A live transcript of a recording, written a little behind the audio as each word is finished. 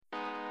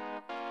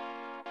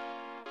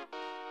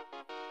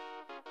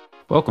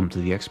Welcome to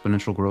the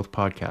Exponential Growth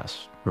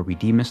Podcast, where we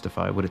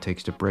demystify what it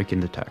takes to break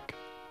into tech.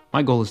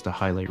 My goal is to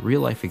highlight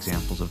real-life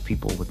examples of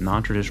people with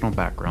non-traditional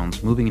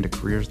backgrounds moving into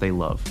careers they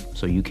love,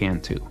 so you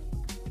can too.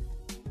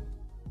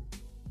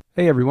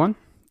 Hey everyone,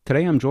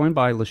 today I'm joined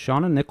by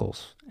LaShawna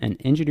Nichols, an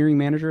engineering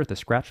manager at the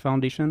Scratch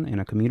Foundation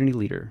and a community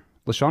leader.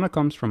 LaShawna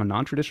comes from a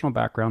non-traditional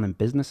background in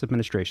business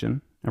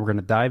administration, and we're going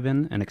to dive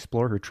in and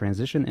explore her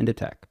transition into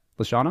tech.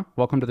 LaShawna,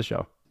 welcome to the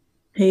show.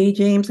 Hey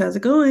James, how's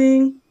it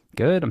going?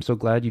 Good. I'm so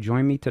glad you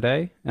joined me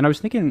today. And I was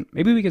thinking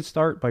maybe we could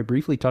start by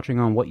briefly touching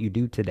on what you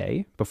do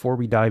today before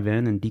we dive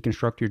in and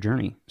deconstruct your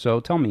journey. So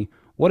tell me,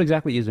 what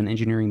exactly is an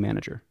engineering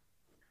manager?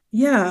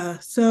 Yeah,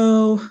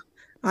 so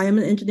I am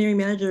an engineering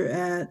manager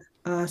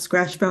at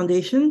Scratch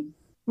Foundation.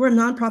 We're a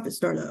nonprofit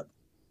startup.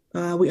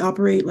 We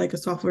operate like a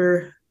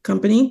software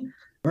company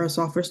or a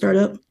software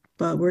startup,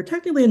 but we're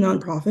technically a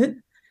nonprofit.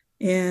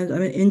 And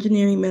I'm an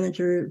engineering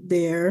manager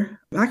there.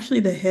 I'm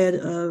actually the head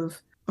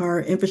of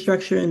our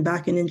infrastructure and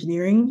backend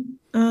engineering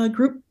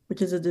group,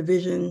 which is a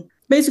division,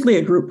 basically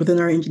a group within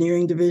our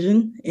engineering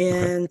division.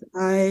 Okay.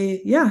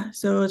 And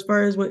so as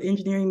far as what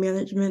engineering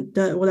management,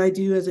 what I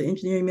do as an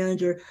engineering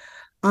manager,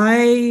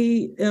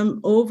 I am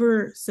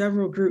over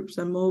several groups.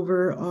 I'm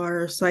over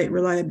our site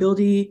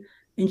reliability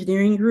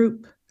engineering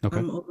group. Okay.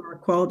 I'm over our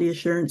quality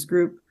assurance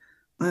group.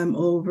 I'm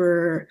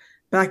over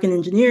backend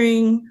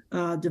engineering,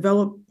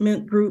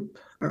 development group,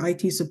 or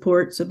IT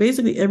support. So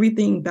basically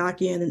everything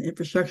backend and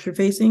infrastructure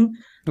facing,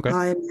 Okay.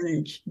 I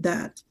manage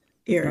that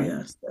All right.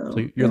 area. So So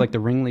you're yeah, like the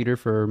ringleader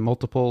for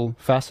multiple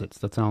facets.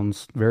 That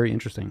sounds very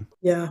interesting.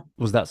 yeah.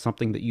 Was that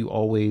something that you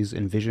always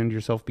envisioned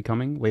yourself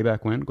becoming way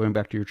back when, going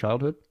back to your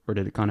childhood, or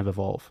did it kind of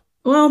evolve?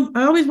 Well,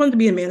 I always wanted to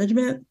be in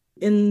management.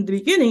 In the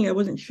beginning, I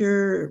wasn't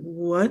sure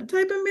what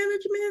type of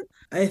management.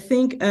 I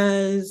think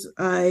as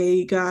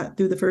I got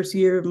through the first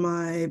year of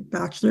my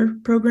bachelor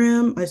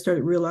program, I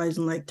started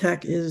realizing like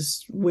tech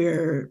is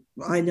where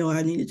I know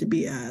I needed to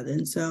be at.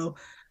 And so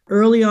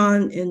early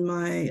on in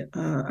my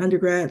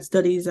undergrad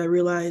studies, I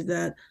realized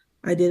that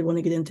I did want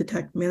to get into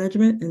tech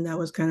management, and that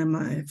was kind of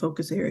my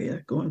focus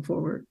area going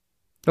forward.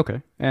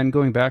 Okay. And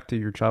going back to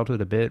your childhood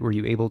a bit, were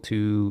you able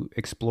to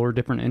explore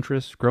different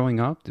interests growing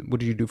up? What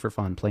did you do for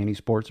fun? Play any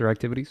sports or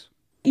activities?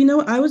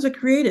 I was a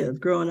creative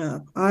growing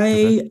up.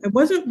 Okay. I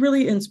wasn't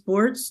really in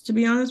sports, to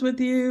be honest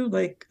with you.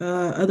 Like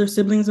other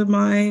siblings of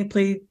mine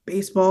played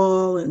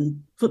baseball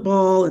and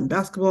football and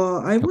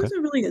basketball. I Okay.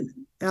 wasn't really an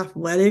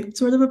athletic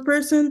sort of a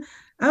person.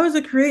 I was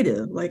a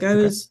creative. Like I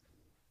Okay. was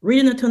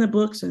reading a ton of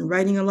books and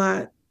writing a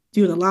lot,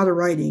 doing a lot of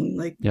writing.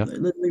 Like Yeah. I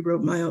literally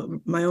wrote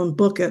my own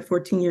book at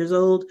 14 years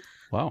old,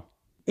 Wow.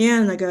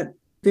 and I got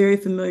very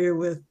familiar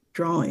with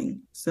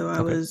drawing. So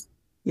Okay.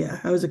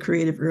 I was a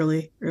creative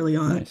early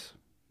on. Nice.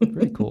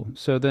 Very cool.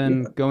 So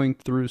then Yeah. going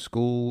through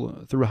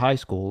school, through high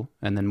school,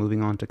 and then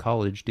moving on to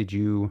college, did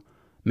you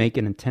make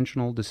an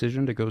intentional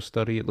decision to go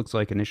study, it looks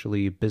like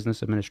initially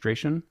business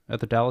administration at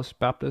the Dallas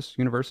Baptist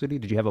University?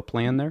 Did you have a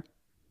plan there?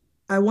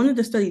 I wanted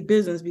to study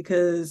business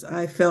because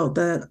I felt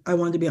that I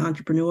wanted to be an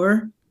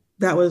entrepreneur.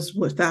 That was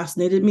what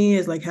fascinated me,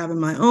 is like having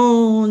my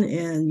own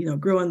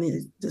and growing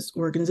this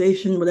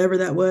organization, whatever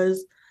that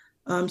was.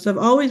 So I've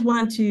always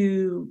wanted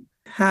to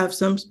have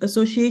some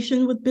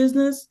association with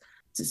business.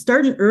 So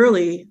starting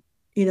early,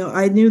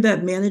 I knew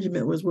that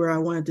management was where I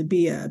wanted to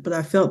be at, but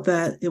I felt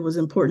that it was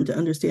important to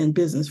understand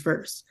business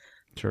first.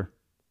 Sure.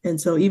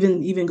 And so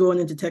even going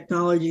into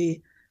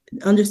technology,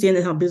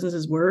 understanding how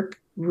businesses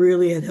work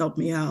really had helped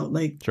me out.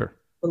 Like Sure.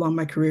 along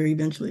my career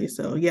eventually.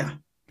 So yeah,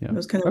 Yeah. that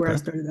was kind of where I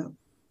Okay. started out.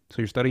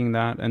 So you're studying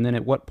that, and then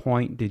at what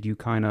point did you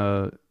kind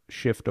of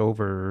shift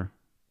over,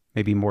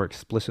 maybe more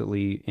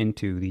explicitly,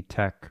 into the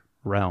tech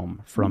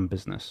realm from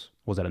business?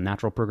 Was that a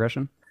natural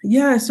progression?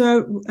 Yeah,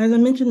 so as I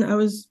mentioned, I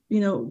was,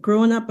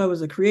 growing up, I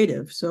was a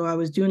creative. So I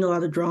was doing a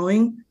lot of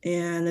drawing,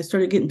 and I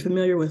started getting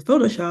familiar with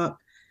Photoshop.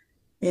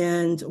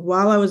 And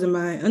while I was in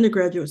my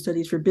undergraduate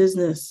studies for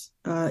business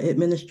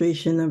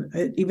administration,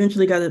 I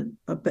eventually got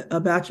a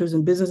bachelor's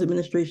in business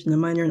administration, a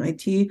minor in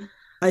IT.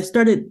 I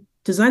started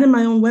designing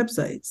my own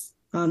websites.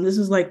 This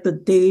is like the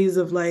days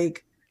of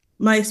like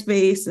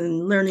MySpace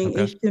and learning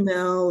Okay.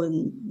 HTML.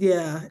 And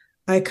yeah,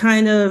 I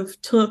kind of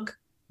took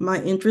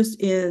my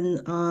interest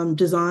in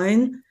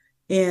design,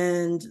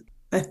 and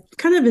I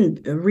kind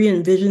of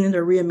re-envisioned it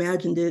or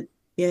reimagined it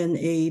in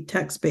a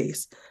tech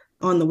space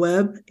on the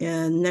web.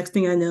 And next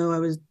thing I know, I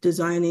was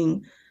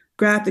designing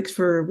graphics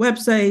for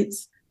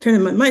websites,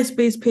 turning my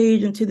MySpace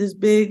page into this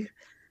big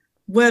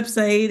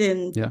website,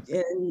 and Yeah.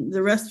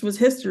 the rest was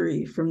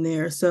history from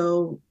there.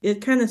 So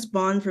it kind of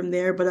spawned from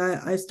there. But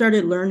I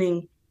started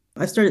learning,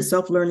 I started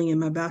self-learning in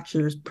my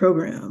bachelor's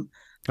program.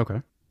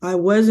 Okay. I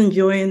was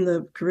enjoying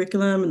the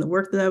curriculum and the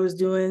work that I was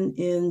doing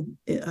in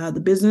the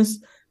business,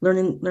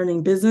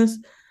 learning business,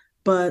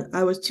 but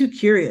I was too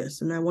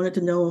curious and I wanted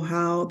to know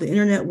how the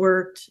internet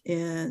worked.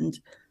 And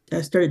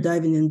I started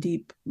diving in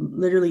deep,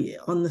 literally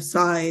on the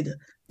side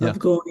Yeah. of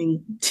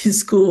going to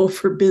school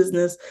for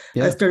business. I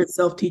Yeah. started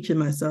self-teaching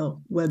myself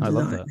web I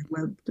love design that. and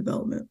web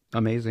development.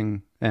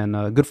 Amazing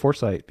and good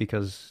foresight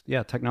because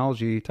yeah,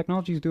 technology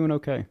is doing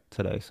okay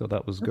today. So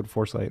that was good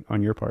foresight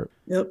on your part.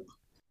 Yep.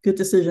 Good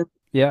decision.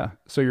 Yeah.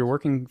 So you're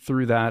working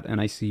through that,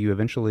 and I see you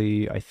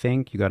eventually, I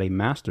think you got a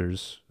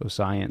master's of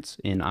science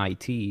in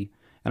IT.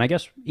 And I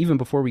guess even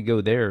before we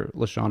go there,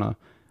 Lashana,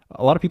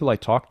 a lot of people I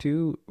talk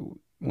to,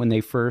 when they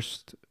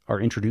first are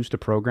introduced to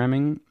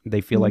programming,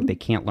 they feel like they Mhm.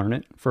 can't learn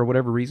it for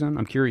whatever reason.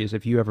 I'm curious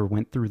if you ever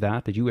went through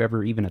that. Did you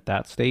ever, even at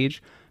that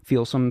stage,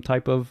 feel some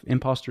type of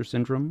imposter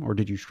syndrome, or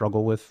did you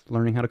struggle with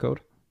learning how to code?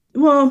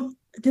 Well,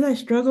 did I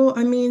struggle?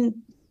 I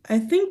mean, I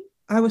think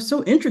I was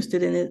so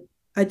interested in it.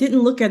 I didn't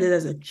look at it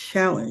as a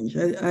challenge.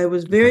 I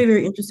was Okay. very,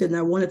 very interested and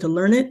I wanted to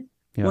learn it.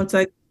 Yeah.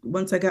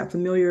 Once I got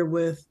familiar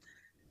with,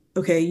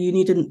 okay, you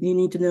need to know, you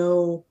need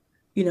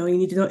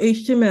to know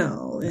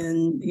HTML, Yeah.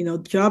 and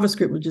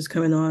JavaScript was just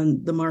coming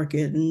on the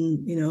market,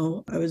 and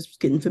I was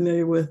getting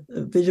familiar with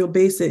Visual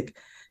Basic.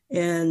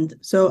 And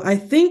so I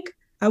think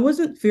I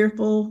wasn't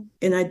fearful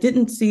and I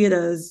didn't see it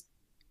as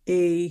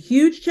a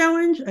huge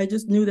challenge. I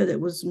just knew that it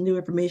was new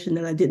information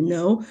that I didn't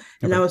know,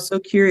 and I Okay. was so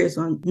curious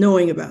on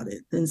knowing about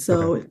it. And Okay.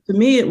 so to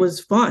me, it was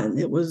fun.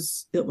 It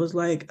was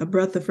like a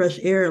breath of fresh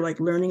air, like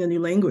learning a new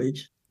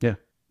language. Yeah.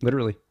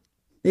 Literally.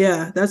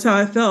 Yeah, that's how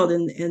I felt,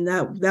 and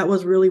that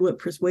was really what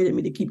persuaded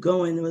me to keep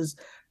going.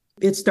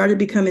 It started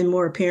becoming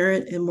more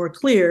apparent and more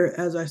clear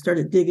as I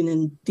started digging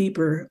in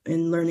deeper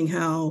and learning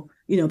how,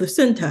 the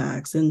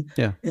syntax,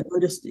 Yeah. and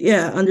just,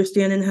 yeah,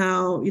 understanding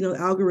how,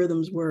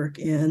 algorithms work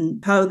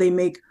and how they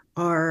make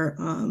our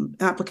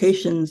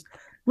applications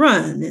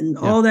run and Yeah.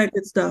 all that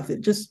good stuff.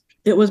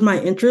 It was my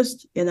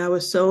interest, and I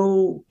was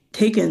so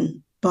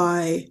taken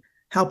by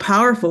how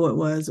powerful it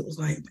was. It was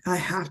like, I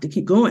have to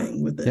keep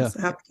going with Yeah. this.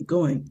 I have to keep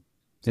going.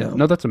 Yeah, So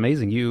no, that's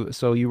amazing. You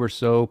were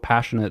so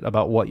passionate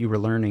about what you were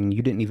learning,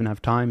 you didn't even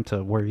have time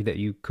to worry that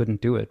you couldn't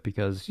do it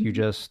because you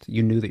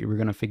knew that you were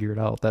going to figure it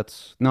out.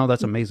 That's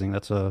amazing.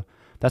 That's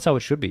how it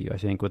should be, I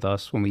think, with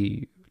us when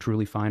we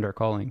truly find our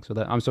calling. So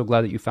that I'm so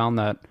glad that you found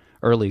that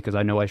early because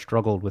I know I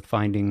struggled with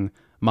finding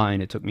mine.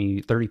 It took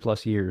me 30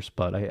 plus years,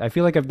 but I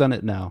feel like I've done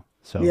it now.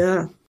 So,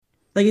 yeah.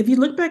 Like if you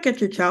look back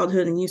at your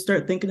childhood and you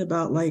start thinking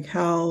about like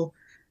how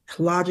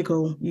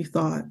logical you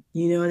thought,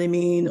 you know what I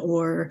mean?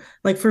 Or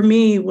like for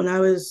me, when I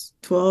was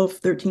 12,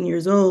 13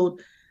 years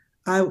old,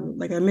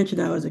 like I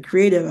mentioned, I was a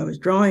creative. I was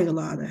drawing a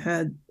lot. I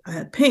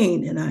had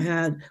paint and I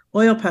had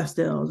oil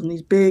pastels and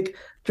these big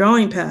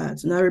drawing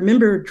pads. And I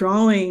remember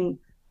drawing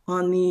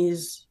on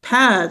these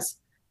pads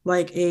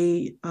like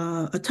a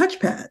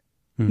touchpad,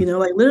 hmm,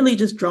 like literally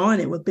just drawing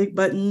it with big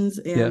buttons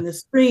yeah, and the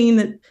screen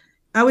that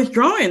I was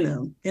drawing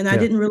them, and I yeah,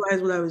 didn't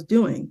realize what I was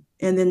doing.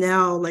 And then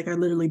now, like I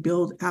literally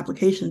build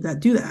applications that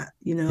do that.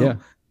 yeah,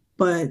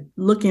 But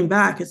looking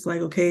back, it's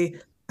like, okay,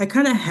 I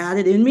kind of had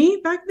it in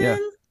me back yeah,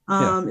 then.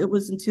 yeah. It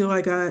was until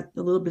I got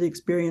a little bit of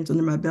experience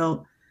under my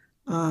belt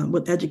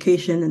with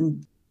education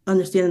and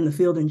understanding the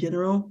field in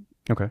general.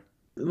 Okay.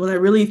 When I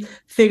really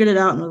figured it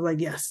out and was like,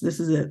 yes, this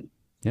is it.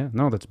 Yeah,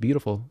 no, that's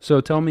beautiful. So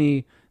tell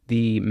me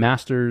the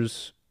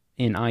master's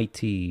in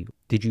IT,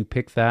 did you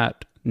pick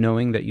that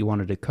knowing that you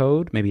wanted to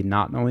code, maybe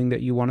not knowing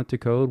that you wanted to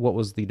code? What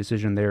was the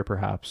decision there,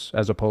 perhaps,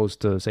 as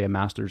opposed to, say, a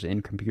master's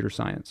in computer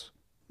science?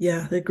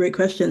 Yeah, a great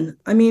question.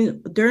 I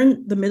mean,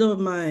 during the middle of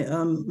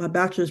my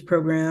bachelor's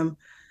program,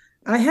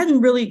 I hadn't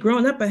really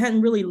grown up. I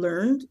hadn't really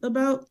learned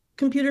about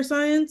computer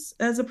science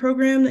as a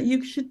program that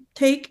you should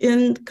take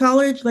in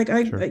college. Like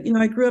Sure.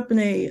 I grew up in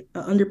a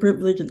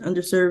underprivileged and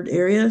underserved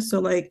area, so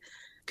like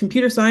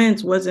computer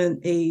science wasn't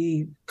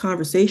a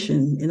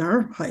conversation in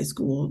our high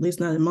school, at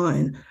least not in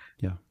mine.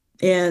 Yeah.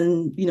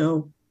 And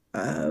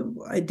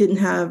I didn't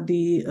have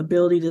the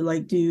ability to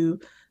like do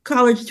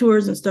college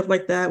tours and stuff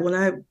like that.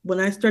 When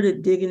I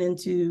started digging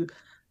into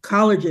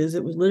colleges,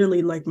 it was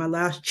literally like my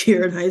last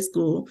year in high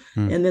school,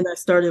 Hmm. and then I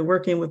started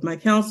working with my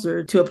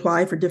counselor to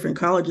apply for different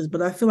colleges.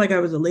 But I feel like I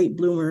was a late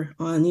bloomer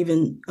on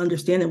even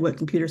understanding what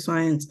computer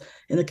science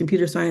and a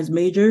computer science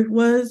major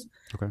was,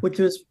 Okay. which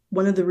was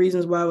one of the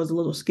reasons why I was a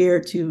little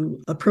scared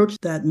to approach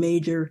that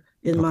major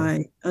in Okay.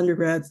 my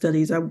undergrad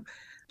studies. I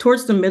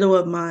Towards the middle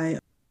of my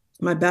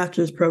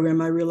bachelor's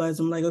program, I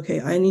realized I'm like,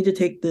 okay, I need to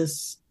take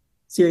this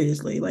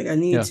seriously. Like Yeah. I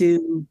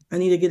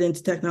need to get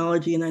into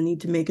technology and I need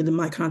to make it in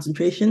my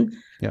concentration.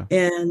 Yeah.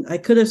 And I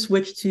could have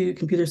switched to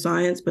computer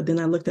science, but then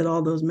I looked at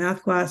all those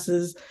math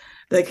classes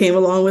that came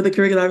along with the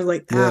curriculum. I was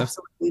like, Yeah.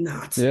 absolutely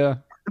not. Yeah.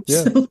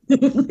 Yeah.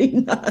 Absolutely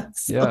not.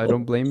 Yeah. I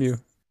don't So blame you.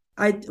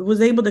 I was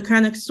able to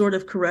kind of sort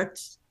of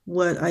correct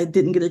what I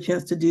didn't get a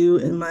chance to do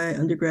in my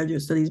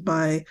undergraduate studies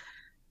by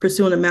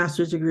pursuing a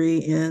master's degree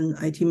in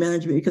IT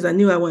management because I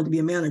knew I wanted to be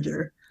a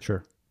manager,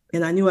 Sure.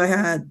 and I knew I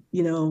had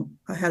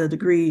a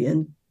degree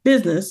in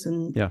business,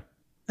 and Yeah.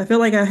 I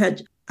felt like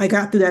I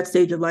got through that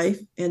stage of life,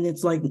 and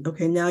it's like,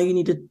 okay, now you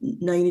need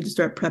to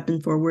start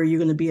prepping for where you're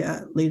going to be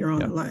at later on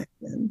Yeah. in life.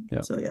 And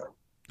Yeah. so, yeah.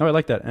 Oh, I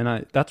like that.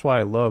 And that's why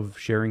I love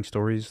sharing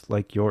stories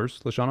like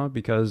yours, Lashana,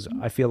 because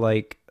I feel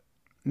like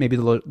maybe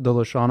the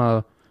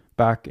Lashana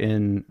back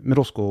in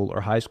middle school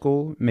or high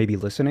school, maybe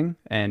listening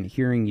and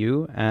hearing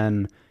you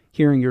and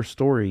hearing your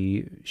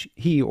story,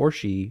 he or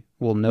she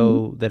will Mhm.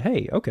 know that,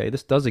 hey, okay,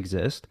 this does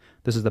exist.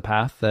 This is the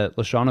path that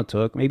Lashana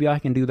took. Maybe I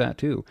can do that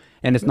too.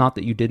 And it's not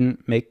that you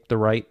didn't make the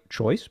right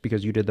choice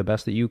because you did the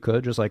best that you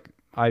could, just like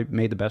I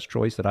made the best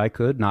choice that I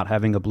could, not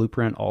having a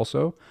blueprint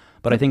also.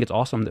 But I Yep. think it's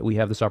awesome that we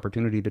have this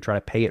opportunity to try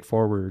to pay it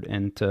forward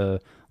and to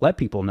let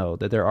people know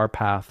that there are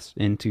paths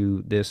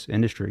into this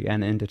industry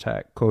and into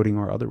tech, coding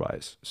or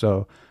otherwise.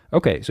 So,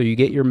 okay, so you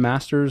get your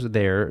master's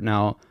there.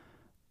 Now,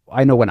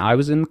 I know when I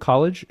was in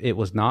college, it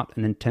was not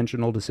an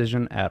intentional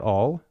decision at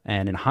all.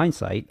 And in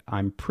hindsight,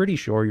 I'm pretty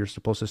sure you're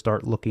supposed to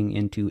start looking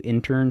into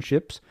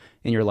internships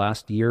in your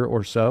last year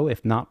or so,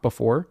 if not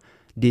before.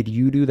 Did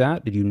you do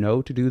that? Did you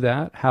know to do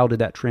that? How did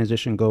that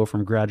transition go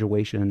from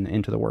graduation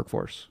into the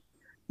workforce?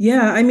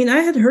 Yeah, I mean, I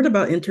had heard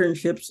about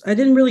internships. I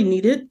didn't really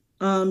need it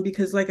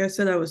because, like I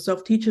said, I was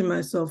self-teaching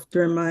myself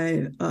during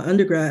my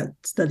undergrad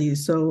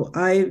studies. So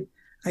I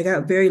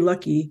got very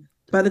lucky.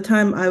 By the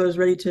time I was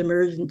ready to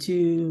emerge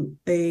into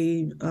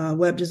a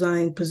web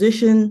design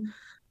position,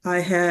 I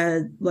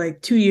had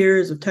like 2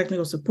 years of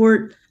technical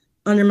support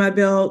under my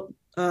belt,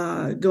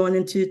 going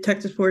into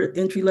tech support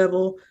entry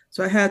level.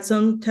 So I had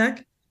some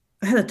tech.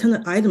 I had a ton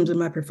of items in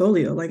my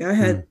portfolio. Like I Mm,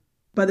 had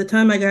by the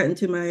time I got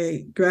into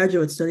my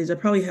graduate studies, I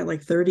probably had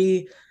like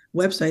 30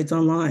 websites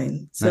online.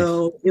 nice.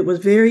 So it was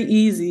very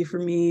easy for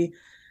me,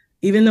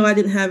 even though I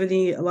didn't have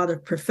a lot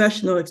of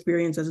professional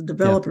experience as a Yeah.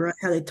 developer, I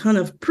had a ton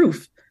of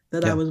proof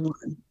that I Yeah. was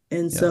one.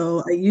 And Yeah.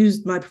 so I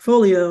used my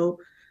portfolio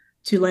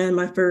to land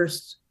my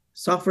first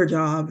software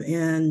job.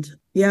 And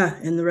yeah,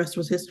 and the rest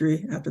was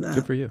history after Good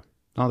that. for you.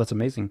 Oh, that's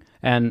amazing.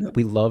 And Yep.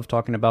 we love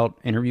talking about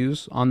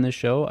interviews on this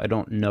show. I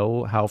don't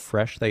know how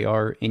fresh they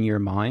are in your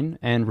mind.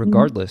 And Mhm.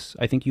 regardless,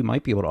 I think you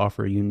might be able to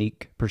offer a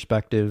unique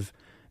perspective,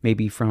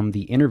 maybe from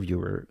the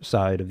interviewer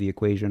side of the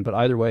equation. But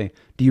either way,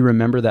 do you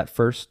remember that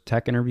first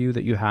tech interview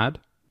that you had?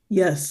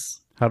 Yes.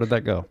 How did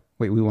that go?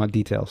 Wait, we want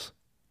details.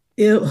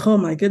 Oh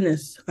my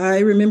goodness. I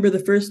remember the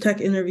first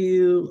tech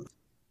interview.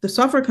 The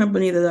software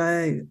company that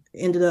I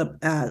ended up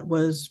at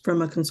was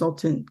from a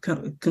consulting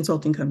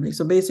company.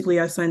 So basically,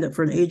 I signed up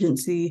for an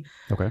agency.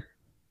 Okay.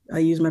 I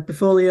used my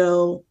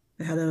portfolio.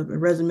 I had a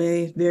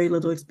resume, very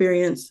little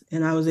experience,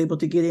 and I was able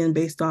to get in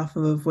based off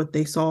of what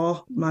they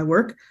saw my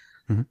work.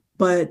 Hmm.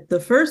 But the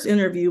first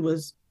interview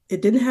was,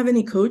 it didn't have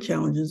any code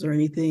challenges or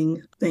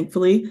anything,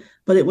 thankfully,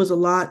 but it was a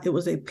lot. It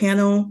was a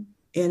panel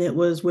and it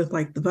was with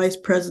like the vice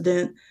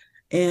president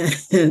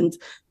and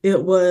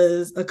it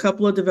was a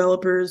couple of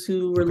developers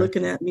who were Okay.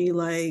 looking at me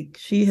like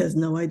she has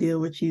no idea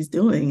what she's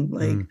doing. Mm,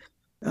 Like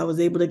I was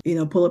able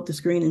to, pull up the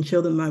screen and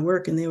show them my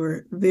work and they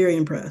were very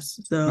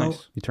impressed. So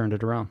nice. You turned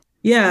it around.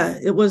 yeah,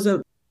 it was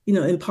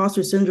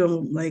imposter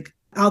syndrome like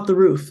out the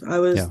roof. Yeah. I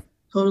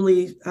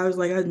was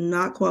like, I'm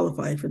not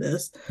qualified for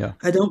this. Yeah.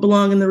 I don't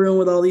belong in the room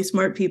with all these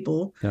smart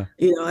people. Yeah.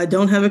 I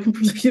don't have a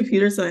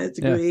computer science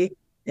Yeah. degree.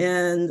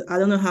 And I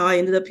don't know how I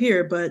ended up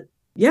here, but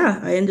yeah,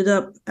 I ended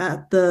up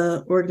at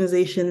the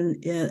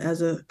organization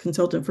as a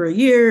consultant for a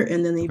year,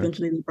 and then Okay.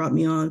 eventually they brought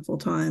me on full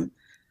time.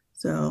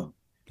 So,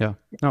 Yeah.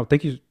 No,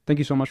 thank you. Thank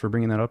you so much for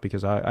bringing that up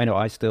because I know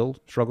I still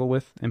struggle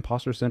with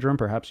imposter syndrome.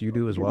 Perhaps you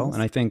do as well. And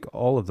yes. I think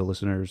all of the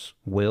listeners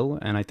will.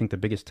 And I think the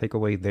biggest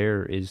takeaway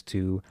there is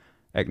to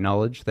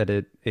acknowledge that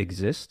it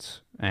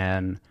exists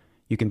and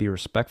you can be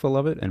respectful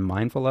of it and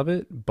mindful of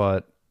it,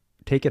 but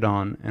take it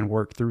on and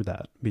work through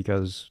that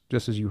because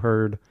just as you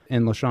heard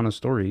in Lashana's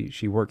story,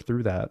 she worked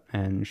through that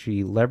and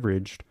she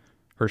leveraged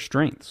her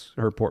strengths,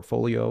 her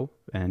portfolio,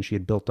 and she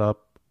had built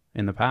up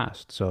in the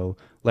past. So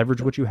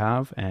leverage what you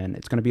have, and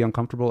it's going to be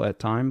uncomfortable at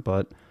time,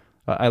 but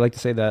I like to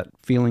say that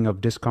feeling of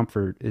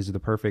discomfort is the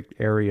perfect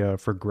area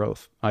for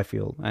growth, I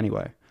feel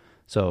anyway.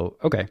 So,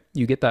 okay,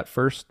 you get that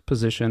first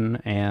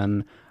position,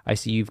 and I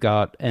see you've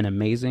got an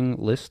amazing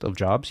list of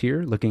jobs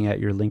here looking at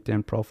your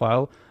LinkedIn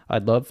profile.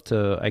 I'd love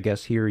to, I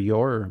guess, hear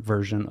your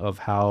version of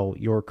how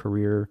your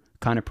career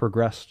kind of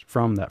progressed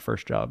from that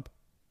first job.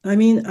 I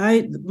mean,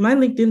 I my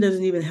LinkedIn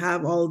doesn't even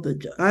have all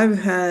of I've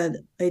had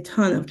a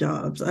ton of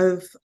jobs.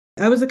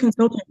 I was a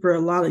consultant for a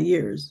lot of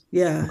years.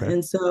 Yeah. Okay.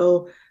 And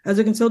so as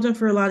a consultant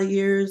for a lot of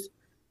years,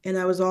 and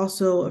I was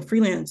also a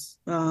freelance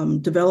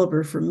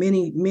developer for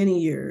many, many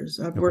years.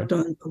 I've Okay. worked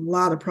on a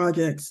lot of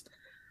projects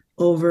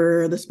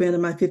over the span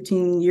of my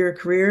 15-year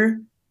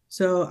career.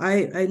 So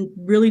I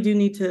really do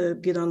need to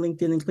get on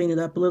LinkedIn and clean it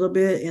up a little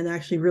bit and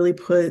actually really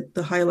put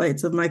the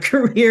highlights of my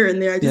career in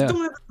there. I just Yeah.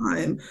 don't have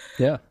time.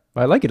 Yeah.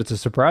 I like it. It's a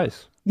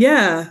surprise.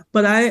 Yeah,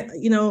 but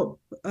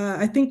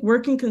I think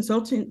working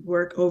consultant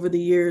work over the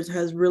years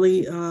has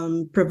really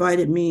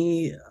provided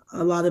me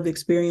a lot of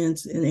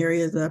experience in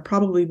areas that I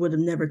probably would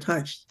have never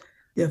touched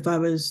if I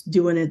was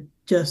doing it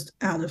just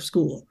out of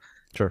school.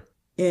 Sure.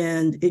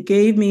 And it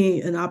gave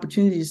me an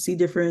opportunity to see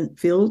different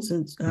fields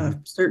and Hmm.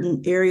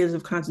 certain areas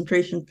of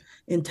concentration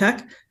in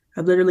tech.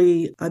 I've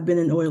been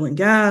in oil and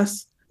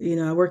gas.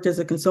 I worked as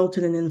a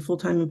consultant and then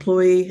full-time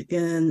employee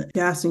in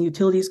gas and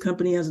utilities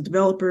company as a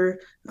developer,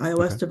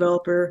 iOS Okay.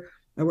 developer.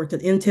 I worked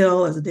at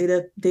Intel as a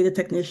data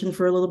technician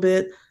for a little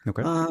bit.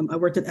 Okay. I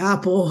worked at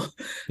Apple. And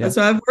Yeah.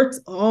 so I've worked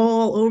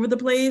all over the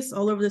place,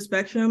 all over the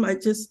spectrum.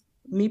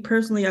 Me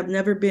personally, I've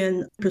never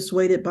been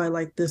persuaded by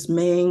like this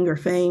Mang or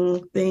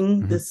Fang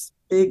thing, Hmm. this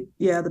big,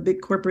 yeah, the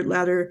big corporate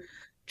ladder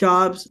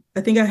jobs.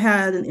 I think I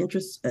had an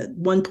interest at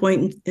one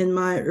point in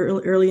my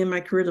early in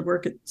my career to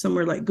work at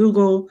somewhere like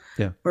Google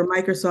Yeah. or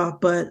Microsoft,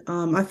 but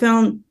I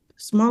found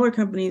smaller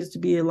companies to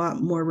be a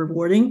lot more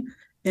rewarding,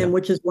 Yeah. and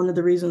which is one of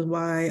the reasons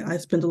why I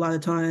spend a lot of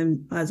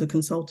time as a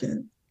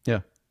consultant,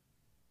 Yeah.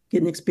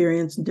 getting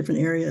experience in different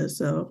areas.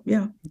 So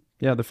yeah.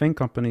 Yeah. The FANG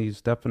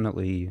companies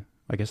definitely,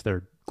 I guess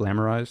they're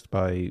glamorized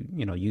by,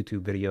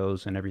 YouTube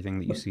videos and everything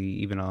that you see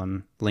even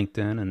on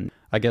LinkedIn. And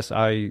I guess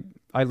I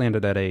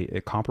landed at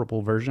a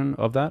comparable version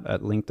of that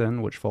at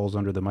LinkedIn, which falls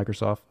under the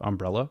Microsoft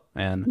umbrella.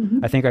 And I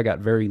Mm-hmm. think I got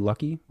very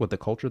lucky with the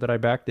culture that I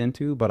backed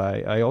into, but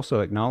I also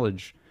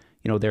acknowledge,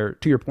 there,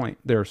 to your point,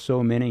 there are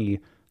so many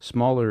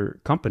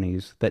smaller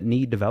companies that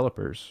need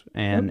developers,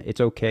 and Yep.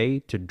 it's okay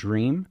to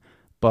dream,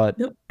 but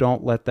Yep.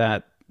 don't let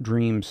that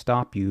dream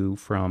stop you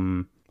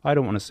from, I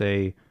don't want to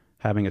say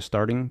having a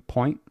starting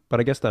point, but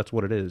I guess that's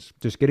what it is.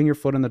 Just getting your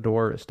foot in the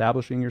door,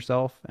 establishing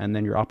yourself, and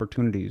then your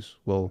opportunities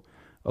will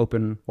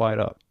open wide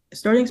up.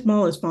 Starting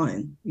small is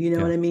fine. You know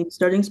Yeah. what I mean?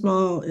 Starting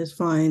small is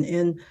fine.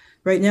 And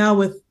right now,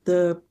 with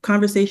the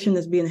conversation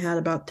that's being had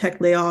about tech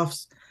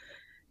layoffs,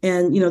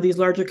 and these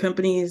larger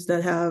companies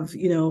that have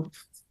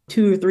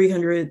two or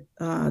 300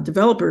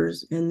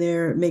 developers, and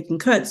they're making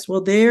cuts,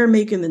 well, they're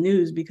making the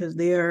news because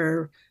they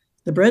are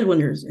the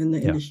breadwinners in the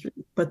Yeah. industry.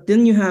 But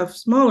then you have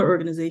smaller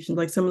organizations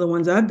like some of the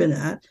ones I've been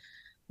at,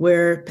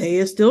 where pay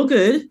is still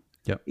good,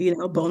 Yep.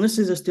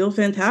 bonuses are still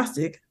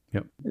fantastic,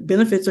 Yep.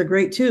 benefits are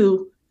great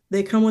too.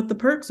 They come with the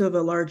perks of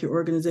a larger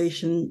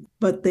organization,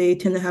 but they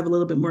tend to have a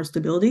little bit more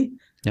stability.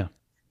 Yeah.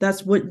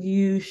 That's what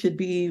you should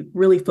be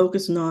really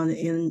focusing on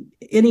in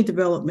any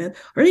development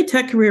or any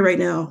tech career right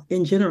now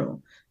in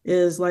general,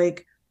 is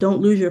like,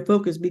 don't lose your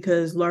focus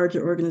because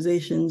larger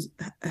organizations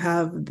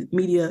have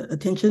media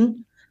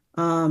attention.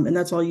 And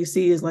that's all you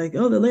see is like,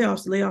 oh, the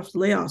layoffs, the layoffs, the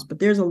layoffs. But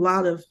there's a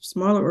lot of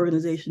smaller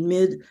organizations,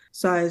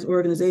 mid-sized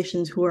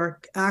organizations who are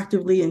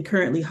actively and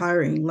currently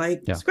hiring,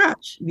 like Yeah.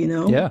 Scratch.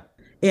 Yeah.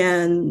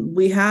 And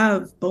we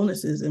have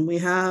bonuses and we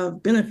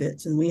have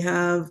benefits and we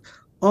have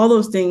all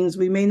those things.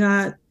 We may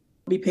not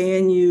be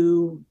paying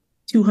you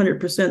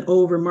 200%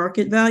 over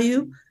market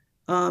value.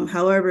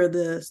 However,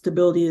 the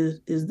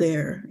stability is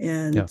there. Yeah.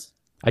 And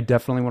I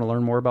definitely want to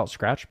learn more about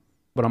Scratch,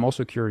 but I'm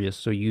also curious.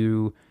 So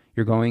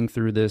you're going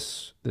through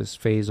this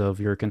phase of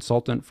you're a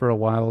consultant for a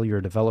while, you're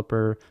a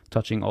developer,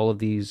 touching all of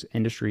these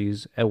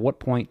industries. At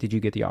what point did you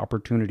get the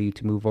opportunity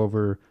to move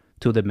over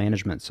to the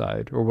management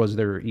side, or was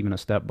there even a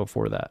step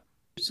before that?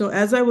 so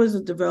as I was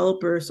a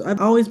developer, so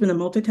I've always been a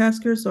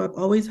multitasker. So I've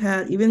always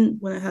had, even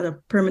when I had a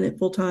permanent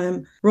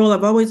full-time role,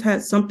 I've always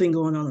had something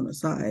going on the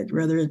side,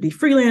 whether it be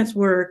freelance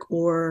work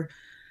or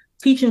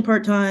teaching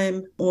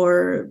part-time,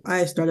 or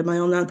I started my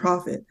own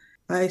nonprofit.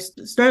 I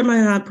started my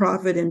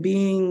nonprofit, and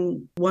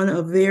being one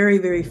of very,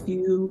 very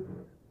few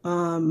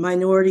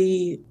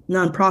minority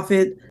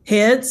nonprofit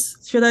heads,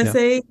 should I Yeah.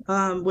 say,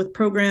 with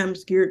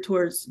programs geared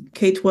towards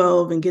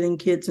K-12 and getting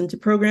kids into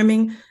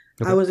programming.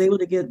 I Okay. was able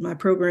to get my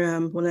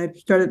program, when I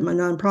started my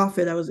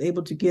nonprofit, I was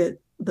able to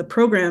get the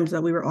programs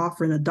that we were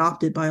offering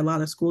adopted by a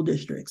lot of school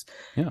districts.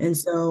 Yeah. And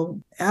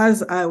so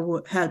as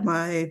had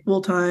my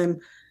full-time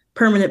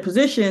permanent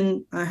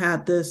position, I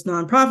had this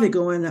nonprofit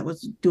going that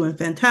was doing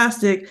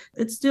fantastic.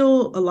 It's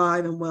still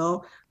alive and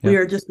well. We Yeah.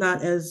 are just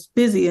not as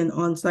busy and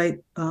on site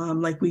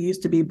like we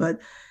used to be, but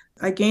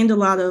I gained a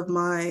lot of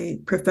my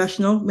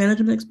professional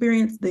management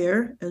experience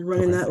there and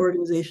running Okay. that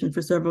organization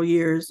for several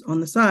years on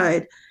the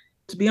side.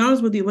 To be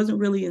honest with you, it wasn't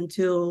really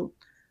until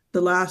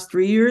the last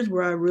 3 years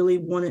where I really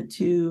wanted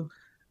to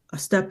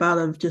step out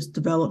of just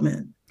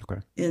development Okay.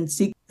 and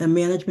seek a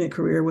management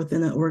career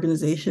within an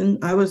organization.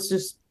 I was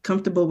just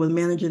comfortable with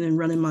managing and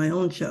running my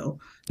own show.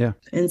 Yeah.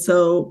 And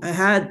so I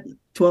had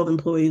 12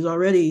 employees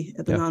already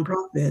at the Yeah.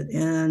 nonprofit.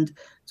 And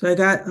so I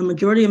got a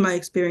majority of my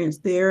experience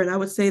there. And I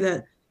would say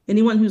that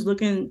anyone who's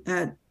looking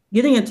at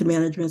getting into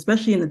management,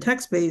 especially in the tech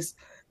space,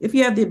 if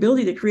you have the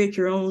ability to create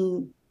your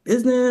own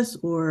business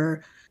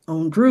or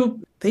own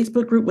group,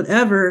 Facebook group,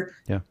 whatever,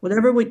 Yeah.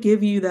 whatever would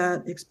give you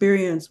that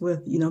experience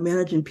with,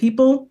 managing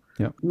people,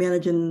 Yeah.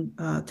 managing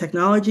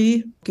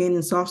technology,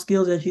 gaining soft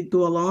skills as you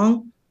go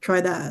along,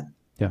 try that.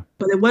 Yeah.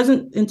 But it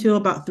wasn't until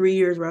about 3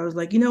 years where I was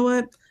like, you know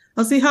what?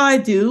 I'll see how I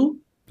do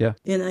Yeah.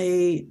 in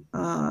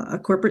a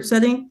corporate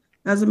setting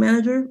as a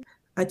manager.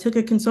 I took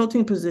a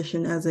consulting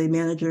position as a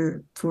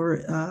manager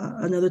for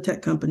another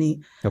tech company,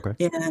 Okay.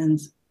 and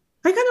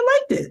I kind of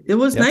liked it. It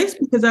was Yeah. nice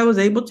because I was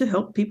able to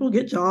help people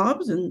get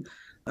jobs, and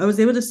I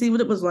was able to see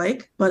what it was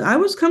like. But I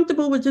was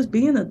comfortable with just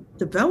being a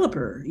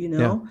developer,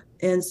 Yeah.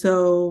 And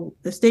so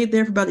I stayed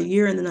there for about a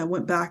year, and then I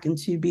went back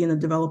into being a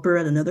developer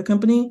at another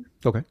company,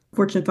 Okay.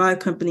 Fortune 5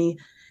 company.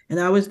 And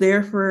I was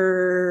there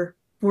for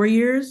 4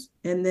 years.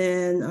 And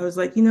then I was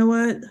like, you know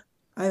what?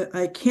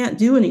 I can't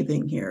do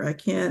anything here. I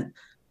can't.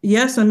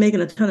 Yes, I'm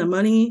making a ton of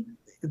money.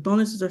 The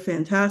bonuses are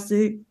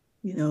fantastic.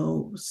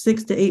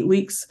 6 to 8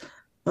 weeks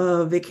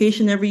of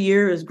vacation every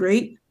year is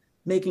great,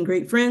 making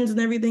great friends and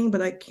everything,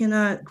 but I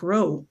cannot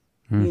grow.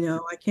 Hmm.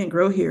 I can't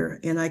grow here,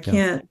 and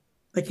Yeah.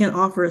 I can't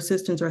offer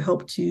assistance or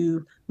help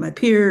to my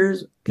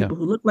peers, Yeah. people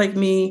who look like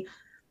me,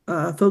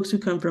 folks who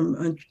come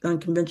from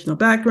unconventional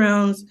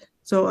backgrounds.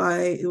 So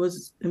it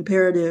was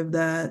imperative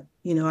that,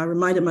 I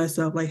reminded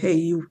myself, like, hey,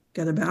 you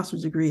got a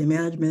master's degree in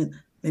management.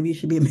 Maybe you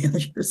should be a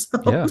manager.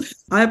 So Yeah.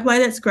 I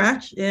applied at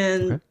scratch, Okay.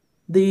 and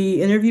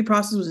the interview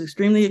process was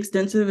extremely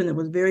extensive and it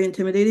was very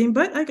intimidating,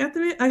 but I got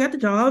the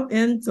job,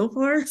 and so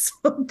far so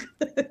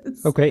good.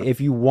 Okay, if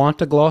you want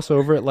to gloss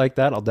over it like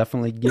that, I'll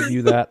definitely give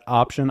you that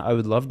option. I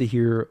would love to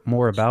hear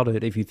more about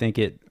it if you think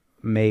it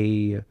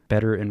may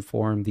better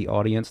inform the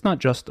audience, not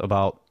just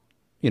about,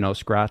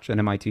 Scratch and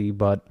MIT,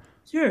 but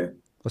Sure.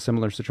 a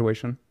similar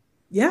situation.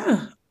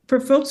 Yeah. For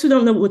folks who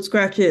don't know what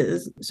Scratch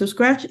is, so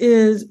Scratch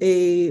is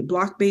a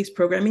block-based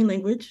programming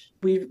language.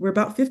 We're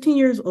about 15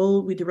 years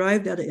old. We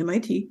derived out of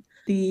MIT.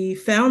 The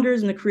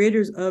founders and the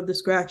creators of the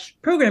Scratch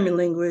programming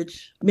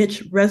language,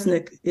 Mitch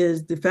Resnick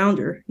is the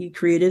founder. He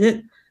created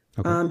it.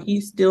 Okay.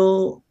 He's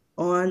still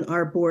on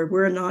our board.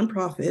 We're a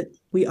nonprofit.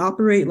 We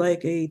operate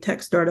like a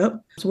tech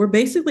startup. So we're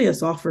basically a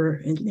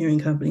software engineering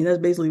company. That's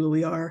basically what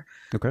we are.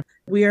 Okay.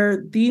 We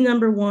are the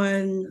number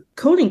one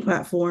coding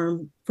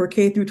platform for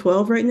K through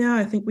 12 right now.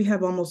 I think we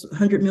have almost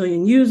 100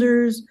 million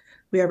users.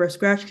 We have our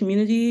Scratch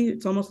community.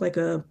 It's almost like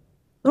a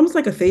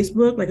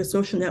Facebook, like a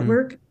social Mm,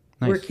 network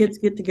where nice. kids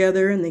get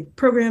together and they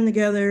program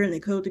together and they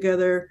code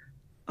together.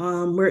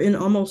 We're in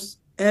almost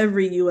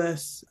every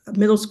U.S.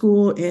 middle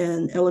school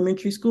and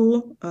elementary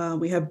school.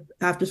 We have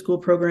after school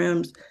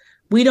programs.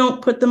 We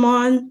don't put them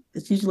on.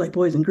 It's usually like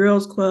Boys and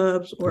Girls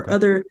Clubs or Okay.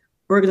 other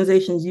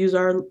organizations use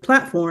our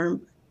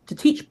platform to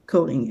teach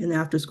coding in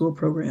after school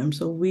programs.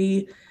 So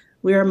we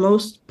are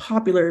most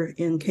popular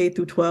in K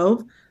through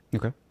 12,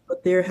 Okay.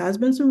 but there has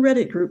been some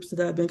Reddit groups that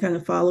I've been kind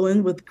of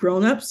following with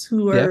grown-ups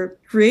who Yeah. are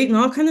creating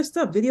all kind of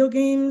stuff, video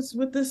games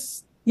with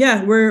this.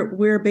 Yeah,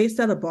 we're based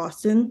out of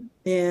Boston,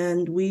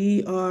 and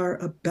we are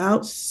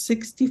about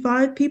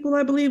 65 people,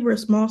 I believe. We're a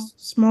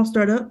small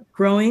startup,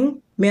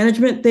 growing.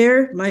 Management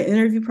there, my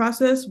interview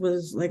process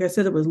was, like I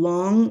said, it was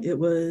long. It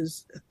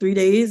was 3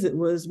 days. It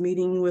was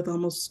meeting with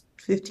almost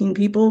 15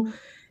 people.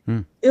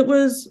 Mm, It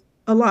was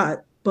a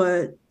lot,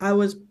 but I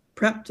was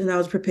prepped and I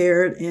was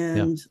prepared, yeah.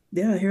 and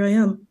yeah, here I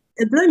am.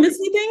 Did I miss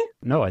anything?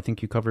 No, I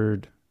think you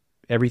covered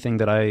everything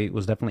that I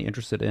was definitely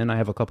interested in. I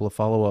have a couple of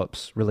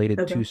follow-ups related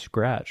Okay. to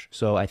Scratch.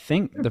 So I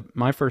think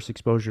my first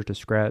exposure to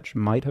Scratch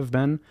might have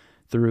been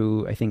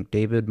through, I think,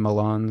 David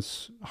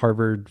Milan's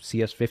Harvard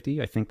CS50.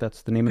 I think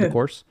that's the name of the Okay.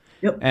 course.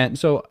 Yep. And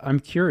so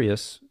I'm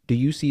curious, do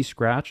you see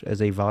Scratch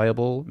as a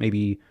viable,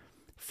 maybe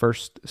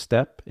first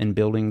step in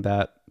building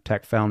that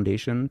tech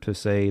foundation to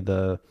say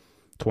the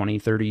 20,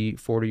 30,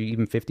 40,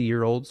 even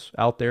 50-year-olds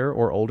out there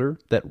or older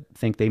that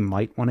think they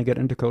might want to get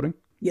into coding?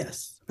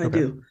 Yes, I Okay.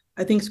 do.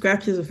 I think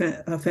Scratch is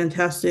a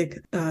fantastic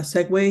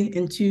segue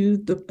into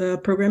the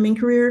programming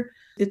career.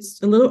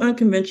 It's a little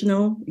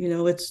unconventional.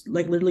 It's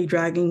like literally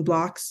dragging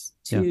blocks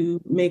Yeah.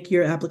 to make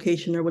your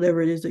application or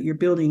whatever it is that you're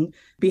building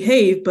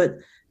behave. But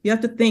you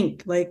have to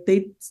think, like,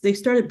 they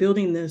started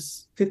building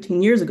this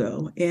 15 years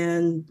ago.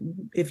 And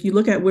if you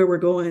look at where we're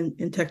going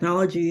in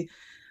technology,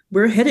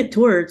 we're headed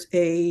towards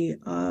a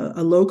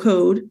low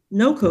code,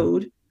 no Yeah.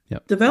 code Yeah.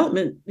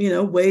 development,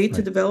 way to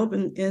Right. develop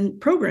and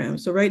program.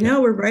 So right Yeah.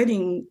 now we're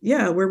writing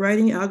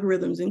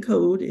algorithms in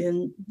code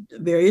in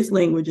various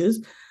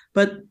languages,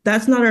 but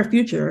that's not our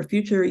future. Our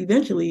future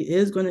eventually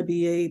is going to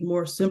be a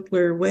more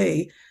simpler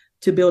way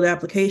to build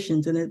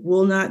applications, and it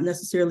will not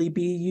necessarily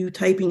be you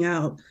typing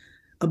out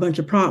a bunch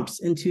of prompts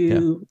Yeah.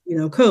 into,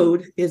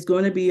 code. It's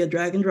going to be a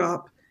drag and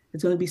drop.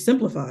 It's going to be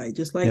simplified,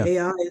 just like Yeah.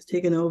 AI is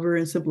taking over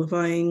and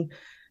simplifying,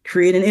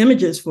 creating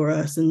images for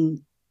us. And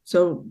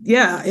so,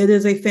 yeah, it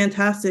is a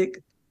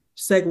fantastic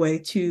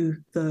segue to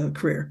the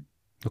career.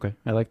 Okay.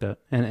 I like that.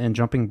 And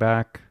jumping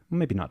back, well,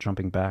 maybe not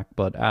jumping back,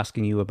 but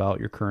asking you about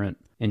your current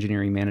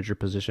engineering manager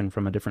position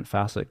from a different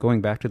facet.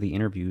 Going back to the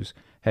interviews,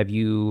 have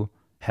you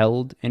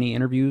held any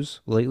interviews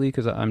lately?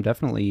 Because I'm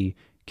definitely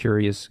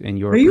curious in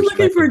your Are you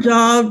looking for a perspective.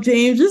 job,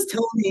 James? Just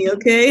tell me,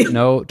 okay?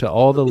 No, to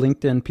all the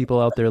LinkedIn people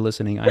out there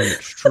listening, I am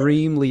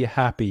extremely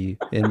happy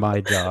in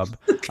my job.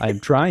 I'm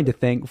trying to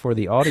think for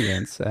the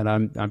audience, and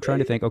I'm trying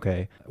to think,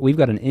 okay, we've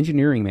got an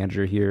engineering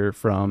manager here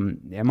from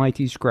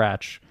MIT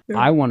Scratch. Sure.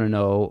 I want to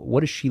know,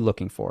 what is she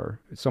looking for?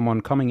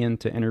 Someone coming in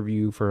to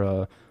interview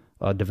for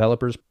a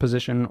developer's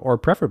position, or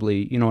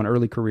preferably, an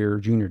early career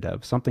junior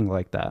dev, something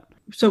like that.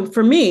 So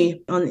for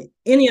me, on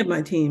any of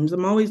my teams,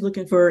 I'm always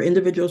looking for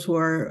individuals who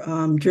are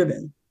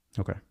driven.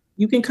 Okay.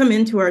 You can come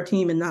into our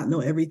team and not know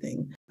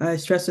everything. I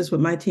stress this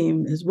with my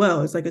team as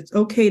well. It's like, it's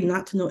okay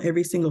not to know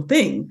every single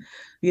thing,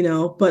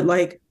 but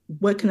like,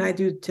 what can I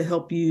do to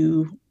help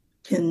you?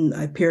 Can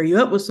I pair you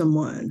up with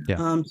someone?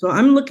 Yeah. So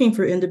I'm looking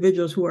for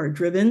individuals who are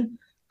driven,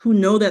 who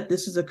know that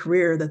this is a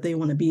career that they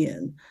want to be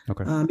in.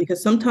 Okay.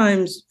 Because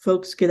sometimes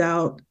folks get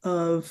out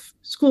of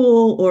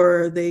school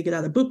or they get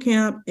out of boot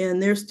camp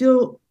and they're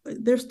still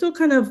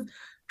kind of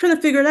trying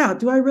to figure it out.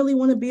 Do I really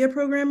want to be a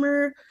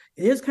programmer?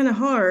 It is kind of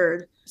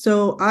hard.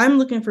 So I'm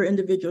looking for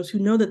individuals who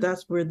know that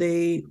that's where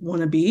they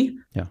want to be,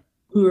 Yeah.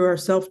 who are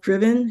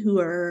self-driven, who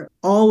are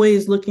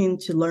always looking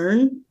to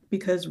learn,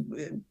 because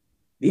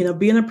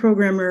being a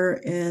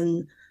programmer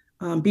and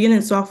being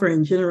in software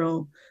in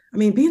general, I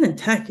mean, being in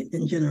tech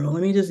in general,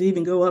 let me just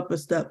even go up a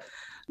step,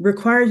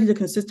 requires you to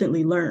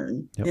consistently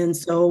learn. Yep. And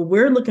so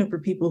we're looking for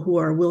people who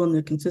are willing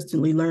to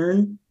consistently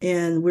learn.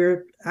 And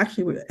we're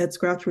actually at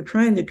Scratch, we're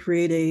trying to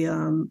create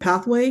a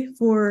pathway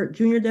for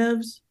junior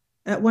devs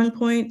at one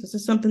point. This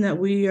is something that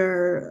we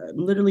are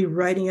literally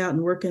writing out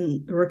and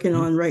working Mm,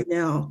 on right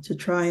now to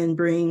try and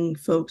bring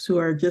folks who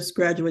are just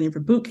graduating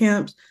from boot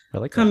camps I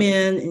like come that.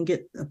 in and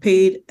get a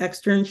paid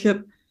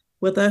externship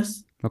with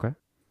us. Okay.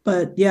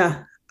 But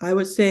yeah, I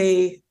would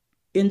say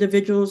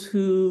individuals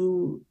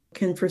who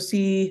can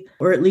foresee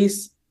or at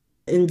least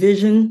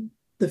envision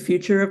the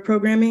future of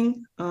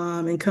programming,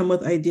 and come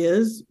with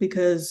ideas,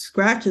 because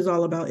Scratch is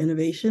all about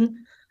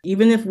innovation.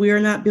 Even if we are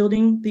not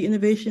building the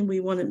innovation, we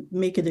want to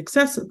make it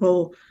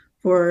accessible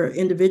for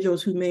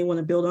individuals who may want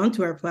to build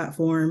onto our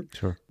platform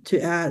Sure. to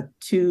add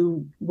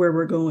to where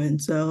we're going.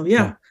 So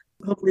Yeah.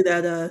 yeah, hopefully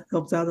that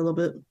helps out a little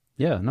bit.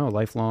 Yeah. No,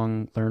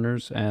 lifelong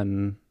learners.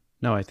 And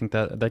no, I think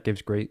that that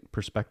gives great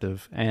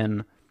perspective.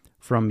 And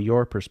from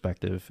your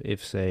perspective,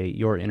 if say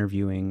you're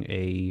interviewing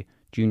a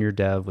junior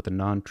dev with a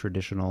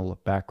non-traditional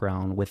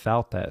background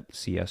without that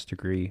CS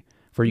degree,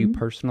 for you Mhm.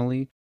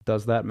 personally,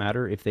 does that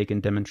matter if they can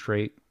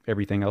demonstrate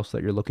everything else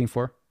that you're looking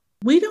for?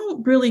 We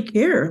don't really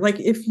care. Like,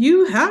 if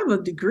you have a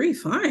degree,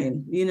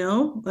 fine,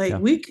 like,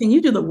 Yeah. can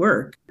you do the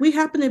work? We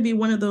happen to be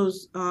one of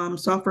those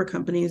software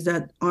companies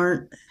that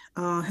aren't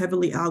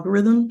heavily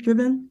algorithm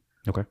driven.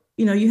 Okay.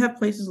 You have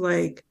places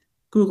like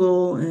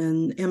Google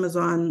and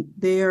Amazon,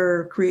 they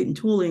are creating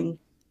tooling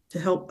to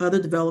help other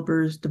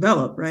developers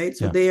develop, right?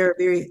 So Yeah. they are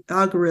very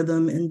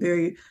algorithm and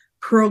very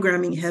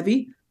programming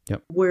heavy,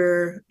 Yep.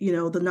 where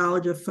the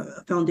knowledge of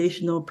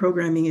foundational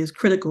programming is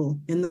critical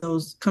in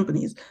those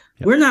companies.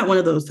 Yep. We're not one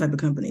of those type of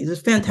companies.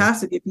 It's Okay.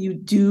 fantastic if you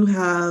do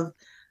have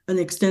an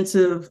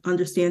extensive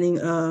understanding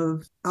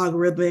of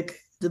algorithmic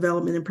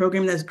development and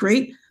programming. That's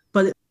great,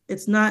 but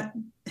it's not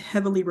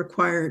heavily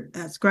required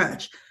at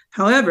Scratch.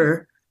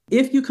 However,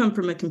 if you come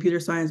from a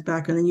computer science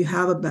background and you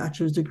have a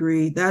bachelor's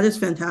degree, that is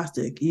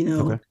fantastic.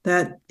 Okay.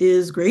 That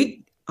is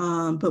great.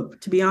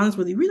 But to be honest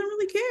with you, we don't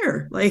really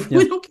care. Like, Yeah.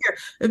 we don't care.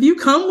 If you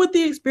come with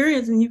the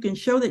experience and you can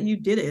show that you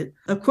did it,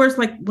 of course,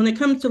 like when it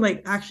comes to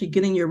like actually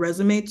getting your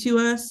resume to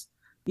us,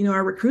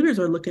 our recruiters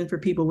are looking for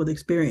people with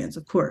experience,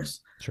 of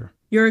course. Sure.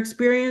 Your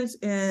experience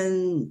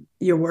and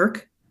your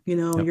work,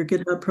 Yep. your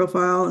GitHub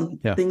profile and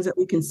Yeah. things that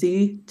we can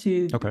see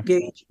to Okay.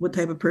 gauge what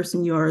type of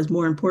person you are is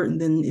more important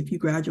than if you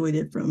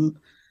graduated from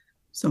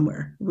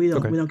somewhere. We don't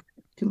Okay. we don't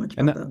care too much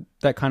And about that that.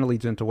 that kind of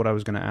leads into what I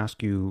was going to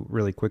ask you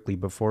really quickly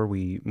before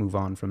we move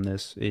on from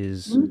this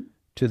is Mhm.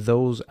 to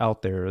those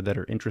out there that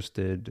are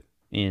interested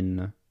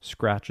in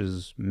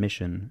Scratch's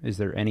mission, is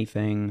there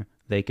anything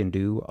they can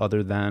do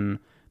other than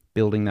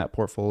building that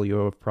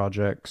portfolio of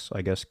projects,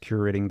 I guess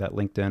curating that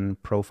LinkedIn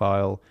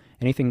profile,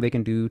 anything they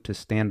can do to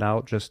stand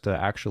out just to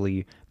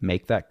actually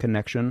make that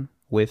connection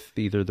with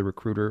either the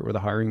recruiter or the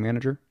hiring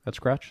manager at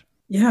Scratch?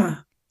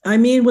 Yeah. I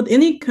mean, with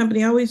any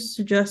company, I always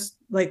suggest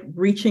like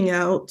reaching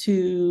out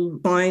to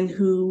find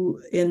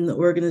who in the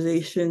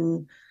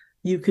organization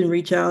you can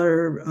reach out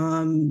or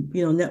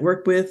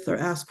network with or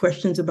ask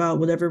questions about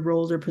whatever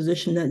roles or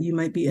position that you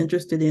might be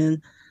interested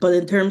in. But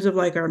in terms of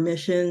like our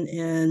mission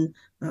and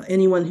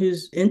anyone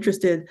who's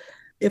interested,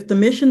 if the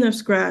mission of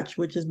Scratch,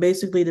 which is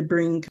basically to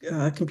bring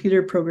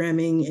computer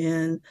programming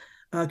and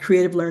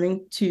creative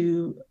learning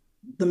to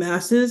the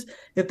masses,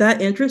 if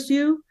that interests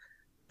you,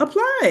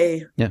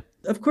 apply. Yeah.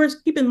 Of course,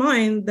 keep in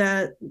mind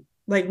that,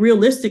 like,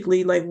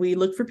 realistically, like, we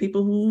look for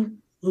people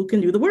who can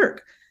do the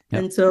work. Yeah.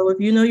 And so if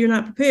you're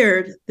not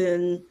prepared,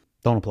 then,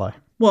 Don't apply.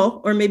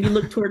 well, or maybe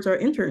look towards our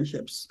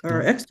internships,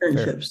 our Yeah. Fair.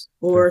 externships,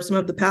 Fair. or some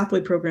of the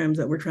pathway programs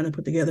that we're trying to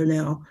put together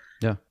now.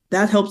 Yeah.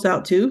 That helps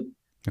out too.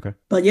 Okay.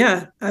 But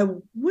yeah, I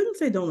wouldn't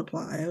say don't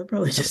apply. I would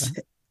probably just Okay.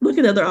 say look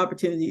at other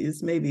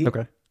opportunities, maybe.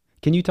 Okay.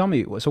 Can you tell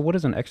me, so what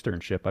is an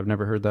externship? I've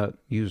never heard that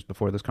used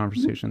before this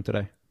conversation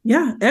today.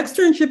 Yeah,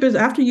 externship is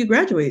after you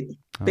graduate.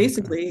 Okay.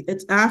 Basically,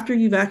 it's after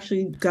you've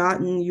actually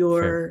gotten Fair.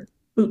 your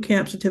boot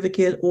camp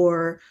certificate,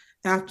 or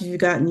after you've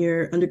gotten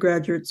your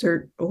undergraduate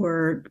cert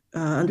or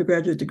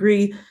undergraduate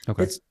degree.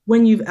 Okay. It's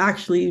when you've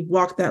actually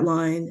walked that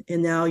line,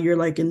 and now you're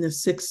like in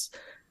this six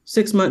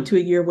month to a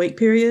year wait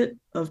period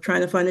of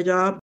trying to find a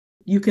job.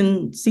 You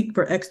can seek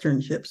for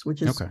externships,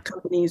 which is Okay.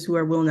 companies who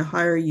are willing to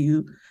hire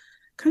you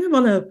kind of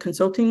on a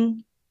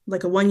consulting,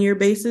 like a 1 year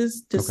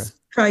basis, Okay. just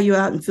try you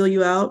out and fill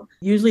you out.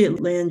 Usually it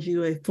lands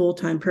you a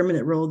full-time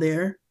permanent role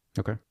there.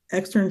 Okay.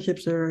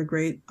 Externships are a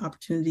great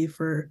opportunity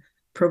for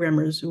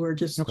programmers who are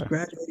just Okay.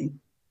 graduating.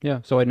 Yeah.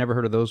 So I'd never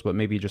heard of those, but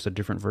maybe just a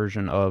different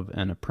version of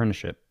an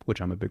apprenticeship,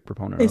 which I'm a big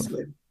proponent of.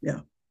 Basically, yeah.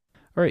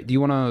 All right. Do you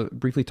want to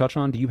briefly touch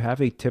on, do you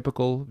have a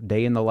typical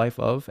day in the life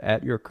of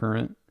at your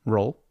current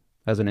role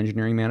as an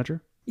engineering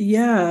manager?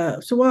 Yeah.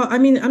 So, well, I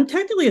mean, I'm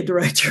technically a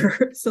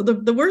director. So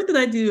the work that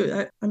I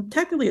do, I'm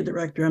technically a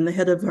director. I'm the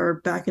head of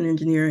our backend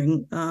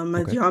engineering.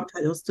 My Okay. job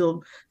title is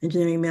still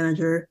engineering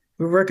manager.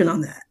 We're working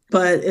on that.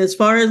 But as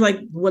far as like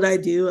what I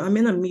do, I'm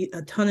in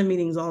a ton of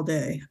meetings all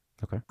day.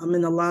 Okay. I'm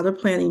in a lot of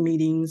planning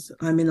meetings.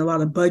 I'm in a lot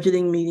of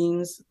budgeting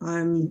meetings.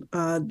 I'm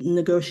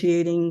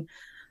negotiating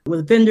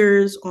with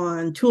vendors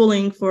on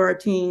tooling for our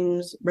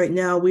teams. Right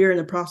now, we are in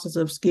the process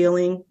of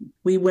scaling.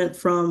 We went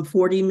from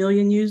 40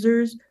 million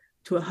users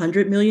to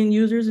 100 million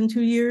users in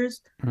 2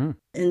 years. Mm,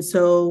 And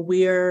so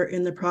we are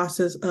in the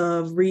process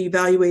of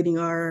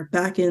reevaluating our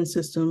backend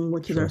system,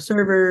 which is our sure.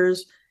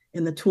 servers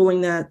and the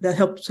tooling that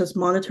helps us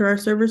monitor our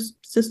server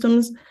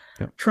systems,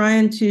 Yep.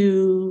 trying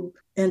to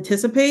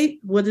anticipate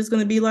what it's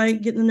going to be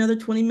like getting another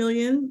 20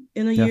 million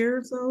in a Yeah. year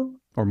or so.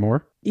 Or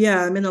more.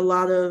 Yeah, I'm in a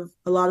lot of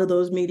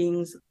those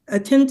meetings. I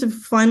tend to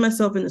find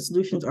myself in a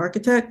solutions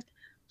architect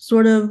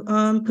sort of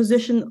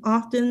position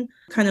often,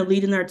 kind of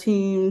leading our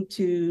team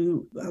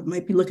to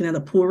might be looking at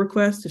a pull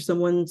request if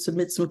someone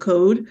submits some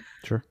code.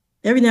 Sure.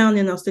 Every now and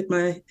then I'll stick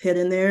my head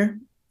in there.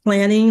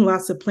 Planning,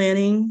 lots of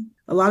planning,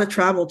 a lot of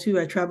travel too.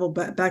 I travel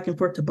back and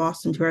forth to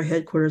Boston to our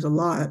headquarters a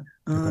lot.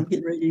 Okay.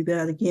 Getting ready to do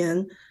that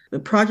again.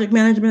 But project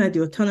management, I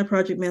do a ton of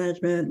project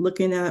management,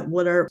 looking at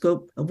what our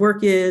scope of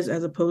work is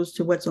as opposed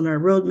to what's on our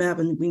roadmap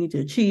and we need to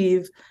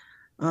achieve.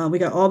 We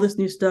got all this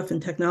new stuff in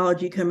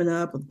technology coming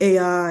up with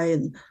AI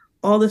and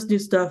all this new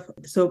stuff.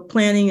 So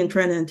planning and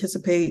trying to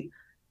anticipate,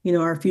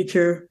 our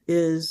future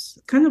is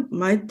kind of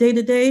my day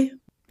to day.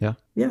 Yeah.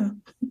 Yeah.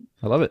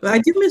 I love it. But I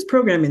do miss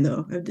programming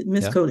though. I did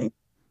miss Yeah. coding.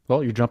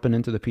 Well, you're jumping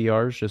into the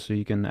PRs just so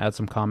you can add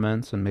some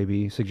comments and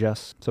maybe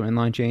suggest some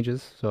inline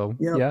changes. So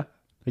Yep. yeah,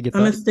 I get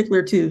I'm a that.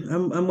 stickler too.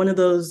 I'm one of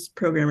those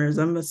programmers.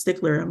 I'm a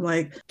stickler. I'm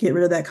like, get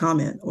rid of that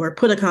comment or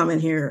put a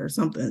comment here or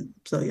something.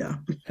 So yeah.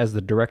 As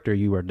the director,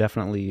 you are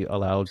definitely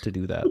allowed to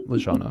do that,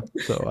 Lashana.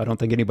 So I don't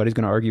think anybody's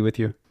going to argue with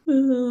you.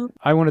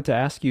 I wanted to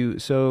ask you,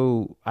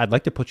 so I'd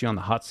like to put you on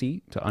the hot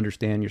seat to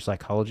understand your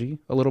psychology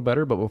a little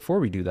better. But before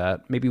we do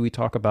that, maybe we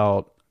talk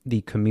about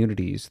the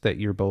communities that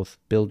you're both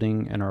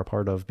building and are a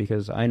part of,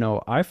 because I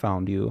know I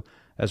found you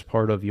as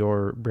part of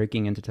your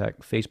Breaking Into Tech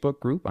Facebook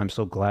group. I'm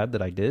so glad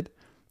that I did.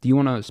 Do you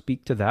want to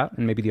speak to that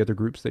and maybe the other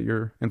groups that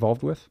you're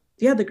involved with?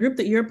 Yeah, the group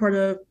that you're a part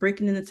of,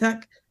 Breaking into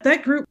Tech,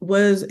 that group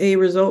was a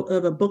result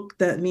of a book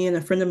that me and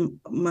a friend of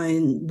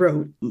mine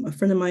wrote. A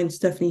friend of mine,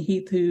 Stephanie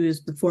Heath, who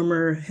is the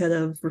former head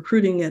of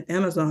recruiting at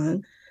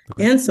Amazon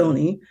Okay. and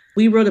Sony,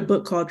 we wrote a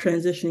book called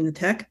Transitioning to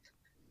Tech.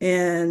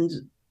 And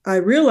I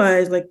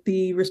realized like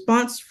the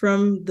response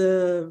from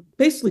the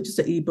basically just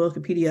an ebook, a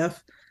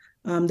PDF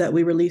that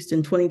we released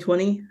in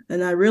 2020.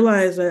 And I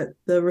realized that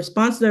the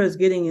response that I was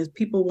getting is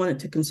people wanted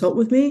to consult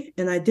with me,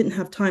 and I didn't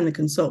have time to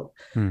consult.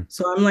 Hmm.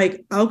 So I'm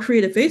like, I'll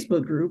create a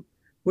Facebook group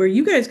where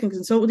you guys can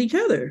consult with each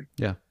other.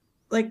 Yeah.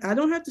 Like, I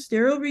don't have to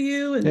stare over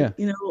you. Yeah.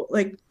 And,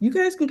 like you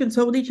guys can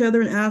consult with each other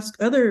and ask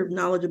other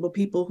knowledgeable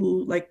people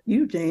who, like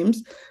you,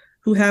 James,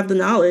 who have the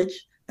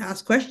knowledge,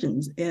 ask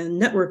questions and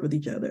network with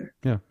each other.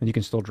 Yeah. And you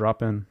can still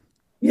drop in.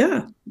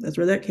 Yeah, that's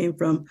where that came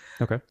from.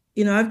 Okay.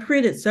 I've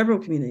created several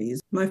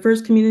communities. My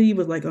first community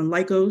was like on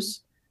Lycos.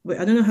 Wait,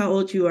 I don't know how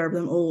old you are, but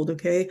I'm old,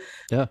 okay?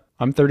 Yeah.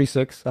 I'm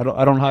 36. I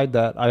don't hide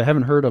that. I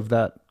haven't heard of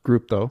that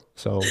group though.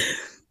 So,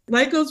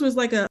 Lycos was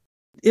like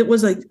it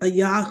was a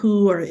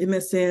Yahoo or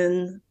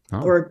MSN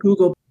oh, or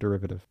Google.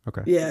 derivative.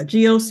 Okay. Yeah,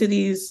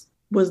 GeoCities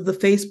was the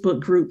Facebook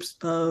groups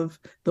of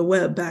the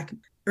web back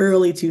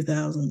early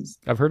 2000s.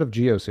 I've heard of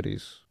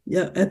GeoCities.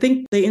 Yeah, I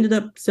think they ended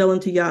up selling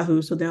to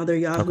Yahoo, so now they're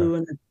Okay. Yahoo,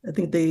 and I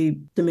think they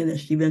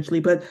diminished eventually.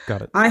 But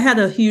Got it. I had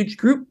a huge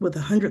group with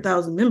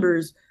 100,000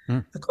 members,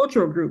 Mm. a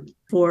cultural group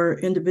for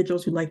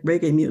individuals who like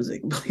reggae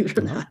music, believe it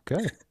or not.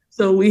 Okay.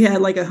 So we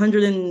had like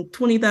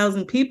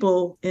 120,000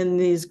 people in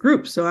these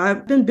groups. So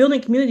I've been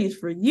building communities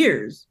for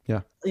years,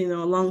 Yeah.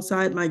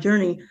 alongside my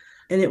journey.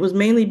 And it was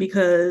mainly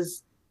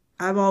because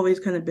I've always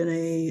kind of been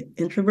a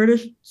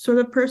introverted sort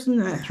of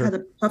person. I Sure. had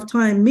a tough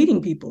time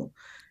meeting people.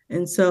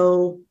 And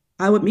so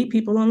I would meet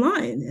people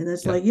online. And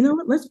it's Yeah. like, you know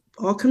what, let's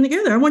all come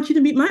together. I want you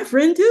to meet my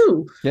friend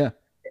too. Yeah.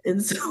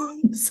 And so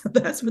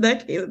that's where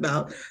that came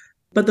about.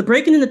 But the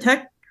Breaking in the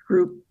Tech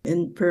group,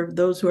 and for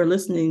those who are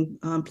listening,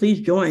 please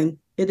join.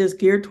 It is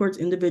geared towards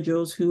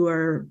individuals who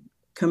are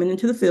coming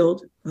into the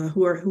field,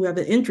 who have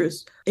an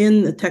interest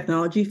in the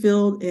technology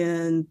field.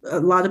 And a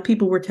lot of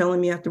people were telling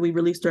me after we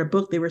released our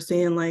book, they were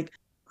saying like,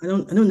 I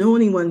don't know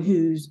anyone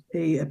who's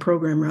a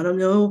programmer. I don't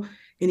know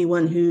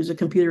anyone who's a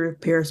computer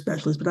repair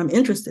specialist, but I'm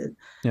interested.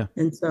 Yeah.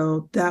 And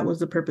so that was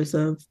the purpose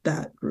of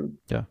that group.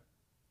 Yeah.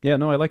 Yeah,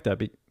 no, I like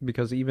that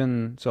because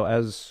even so,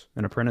 as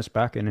an apprentice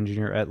backend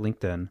engineer at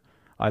LinkedIn,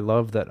 I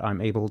love that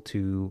I'm able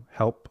to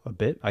help a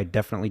bit. I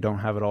definitely don't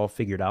have it all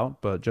figured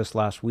out, but just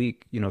last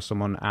week,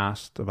 someone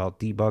asked about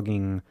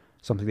debugging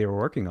something they were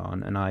working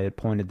on, and I had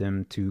pointed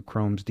them to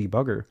Chrome's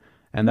debugger,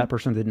 and that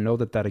person didn't know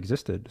that that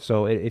existed.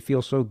 So it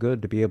feels so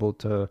good to be able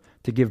to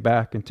give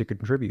back and to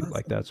contribute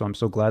like Awesome. that. So I'm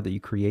so glad that you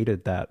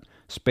created that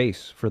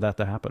space for that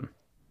to happen.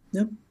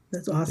 Yep.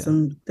 That's Yeah.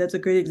 awesome. That's a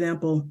great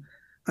example.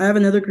 I have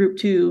another group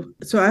too.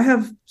 So I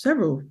have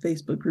several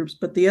Facebook groups,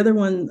 but the other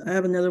one, I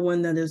have another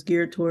one that is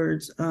geared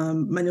towards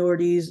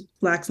minorities,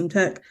 blacks, and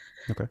tech.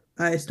 Okay.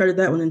 I started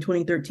that one in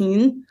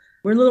 2013.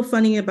 We're a little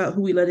funny about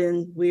who we let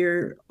in. We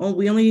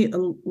only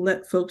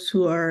let folks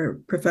who are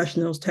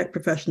professionals, tech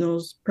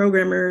professionals,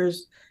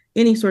 programmers,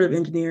 any sort of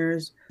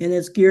engineers, and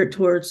it's geared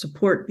towards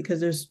support because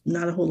there's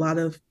not a lot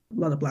of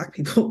black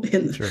people Sure.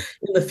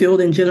 in the field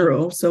in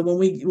general. So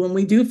when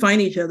we do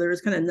find each other,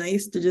 it's kind of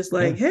nice to just Yeah.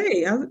 like,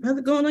 hey, how's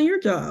it going on your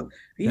job?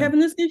 Are you Yeah. having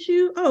this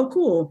issue? Oh,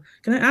 cool.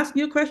 Can I ask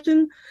you a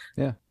question?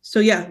 Yeah. So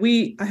yeah,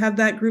 I have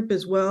that group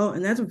as well,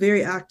 and that's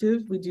very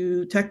active. We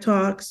do tech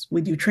talks,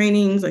 we do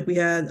trainings, like we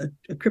had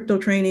a crypto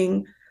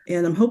training,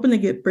 and I'm hoping to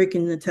get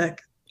breaking the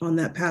tech on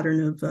that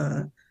pattern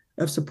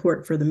of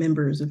support for the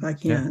members if I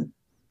Yeah. can.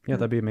 Yeah,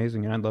 that'd be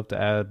amazing. And I'd love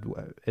to add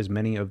as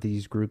many of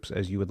these groups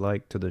as you would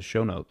like to the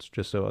show notes,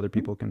 just so other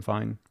people can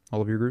find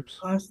all of your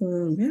groups.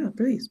 Awesome. Yeah,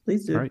 please All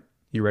do. right.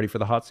 You ready for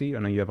the hot seat? I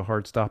know you have a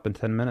hard stop in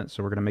 10 minutes,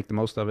 so we're going to make the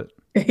most of it.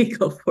 Hey,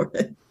 go for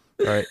it.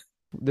 All right.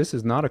 This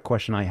is not a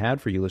question I had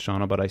for you,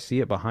 Lashana, but I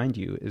see it behind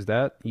you. Is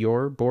that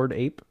your Bored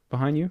Ape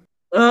behind you?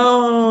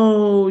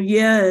 Oh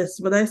yes,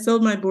 but I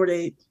sold my board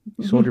eight.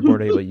 You sold your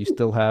Bored Ape, but you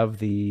still have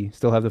the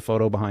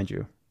photo behind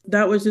you.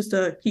 That was just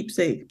a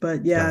keepsake, but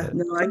Got yeah, it.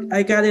 no,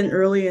 I got in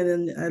early, and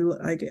then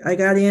I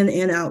got in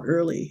and out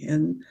early,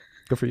 and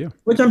Good for you.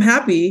 which I'm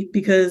happy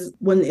because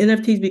when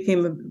NFTs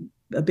became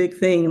a big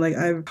thing, like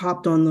I Yeah.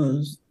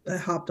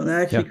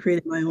 actually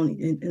created my own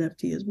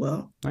NFT as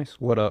well. Nice.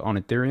 What on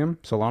Ethereum,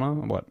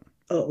 Solana, what?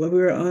 Oh, well, we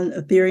were on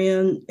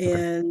Ethereum, Okay.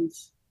 and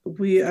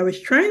I was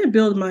trying to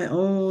build my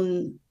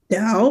own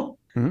DAO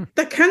Hmm.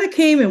 that kind of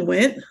came and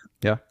went,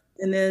 Yeah.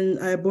 and then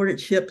I aborted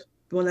ship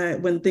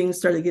when things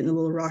started getting a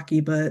little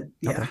rocky. But Okay.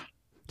 yeah,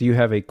 Do you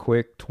have a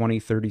quick 20,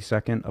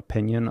 30-second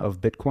opinion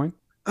of Bitcoin?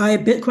 I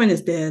Bitcoin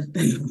is dead.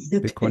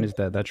 Bitcoin is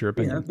dead. That's your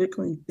Yeah, opinion.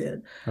 Bitcoin's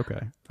dead. Okay.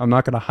 I'm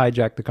not going to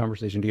hijack the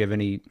conversation. Do you have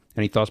any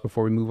thoughts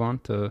before we move on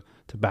to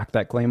back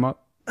that claim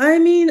up? I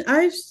mean,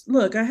 I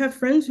have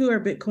friends who are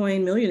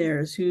Bitcoin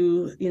millionaires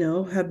who,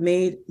 have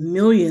made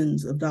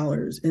millions of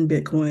dollars in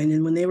Bitcoin.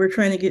 And when they were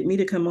trying to get me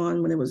to come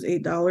on when it was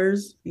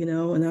 $8,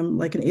 and I'm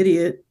like an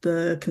idiot,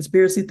 the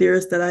conspiracy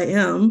theorist that I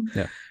am,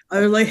 Yeah.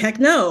 I was like, heck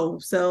no.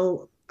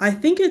 So I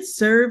think it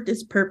served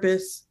its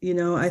purpose.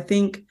 I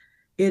think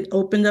it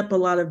opened up a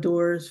lot of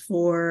doors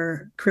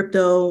for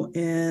crypto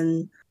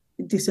and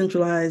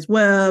decentralized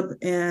web.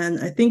 And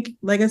I think,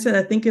 like I said,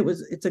 I think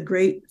it's a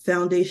great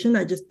foundation.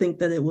 I just think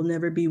that it will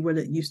never be what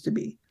it used to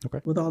be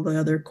Okay. with all the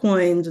other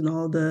coins and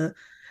all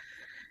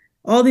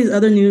these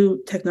other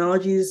new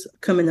technologies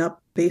coming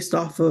up based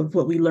off of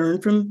what we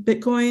learned from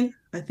Bitcoin.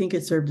 I think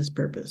it served its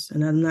purpose,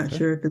 and I'm not Okay.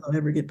 sure if it'll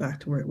ever get back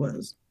to where it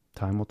was.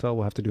 Time will tell.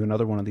 We'll have to do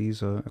another one of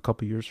these a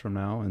couple years from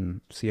now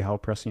and see how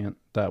prescient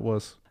that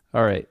was.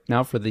 All right.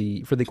 Now for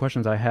the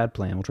questions I had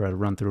planned, we'll try to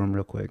run through them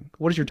real quick.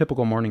 What does your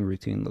typical morning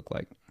routine look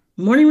like?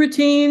 Morning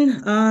routine.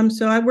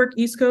 So I work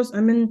East Coast.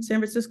 I'm in San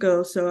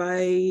Francisco, so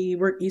I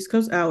work East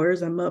Coast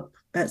hours. I'm up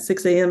at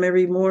 6 a.m.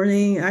 every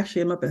morning.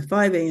 Actually, I'm up at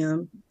 5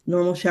 a.m.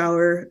 Normal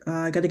shower.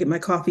 I got to get my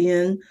coffee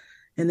in,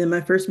 and then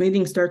my first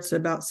meeting starts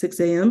about 6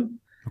 a.m.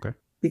 Okay.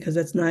 because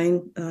that's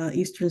 9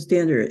 Eastern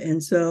Standard,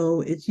 and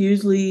so it's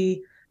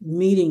usually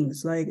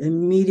meetings, like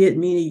immediate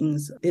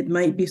meetings. It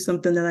might be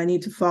something that I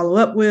need to follow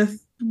up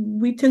with.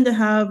 We tend to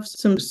have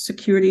some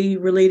security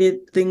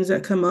related things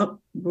that come up,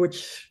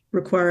 which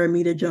require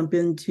me to jump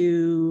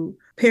into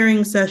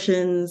pairing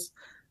sessions,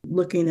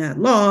 looking at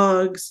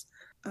logs.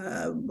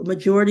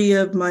 Majority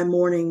of my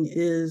morning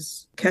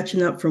is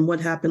catching up from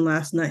what happened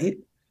last night.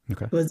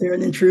 Okay. Was there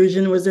an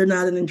intrusion? Was there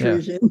not an Yeah.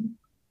 intrusion?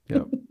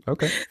 Yeah.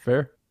 Okay.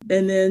 Fair.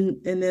 And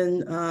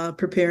then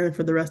preparing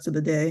for the rest of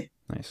the day.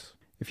 Nice.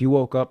 If you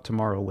woke up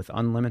tomorrow with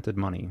unlimited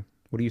money,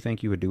 what do you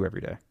think you would do every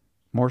day?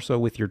 More so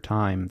with your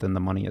time than the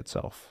money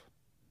itself.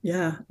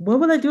 Yeah. What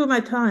would I do with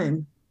my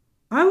time?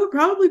 I would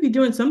probably be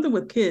doing something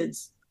with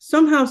kids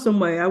somehow, some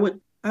way. I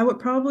would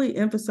probably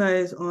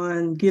emphasize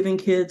on giving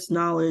kids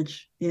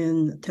knowledge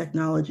in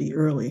technology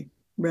early,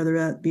 whether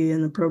that be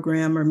in a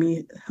program or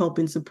me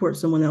helping support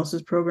someone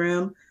else's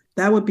program.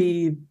 That would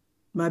be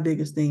my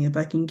biggest thing if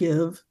I can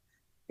give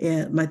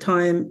and my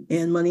time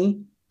and money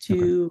Okay.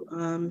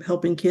 to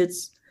helping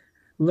kids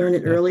learn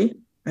it Yeah. early.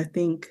 I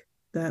think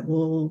that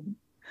will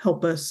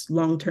help us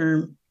long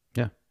term.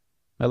 Yeah.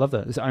 I love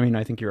that. I mean,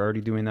 I think you're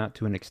already doing that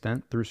to an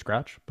extent through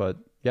Scratch, but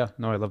yeah,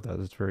 no, I love that.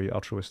 It's very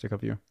altruistic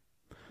of you.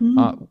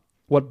 Uh, Mhm.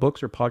 what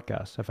books or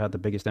podcasts have had the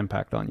biggest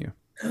impact on you?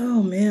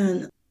 Oh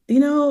man.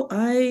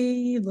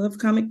 I love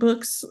comic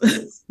books.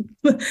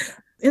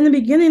 In the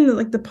beginning,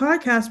 like the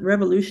podcast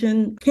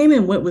revolution came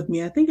and went with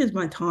me. I think it's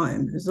my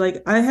time. It's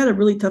like I had a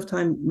really tough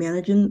time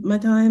managing my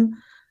time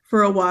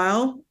for a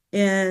while.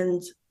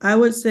 And I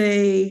would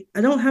say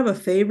I don't have a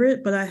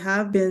favorite, but I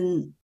have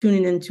been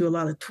tuning into a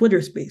lot of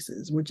Twitter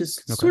spaces, which is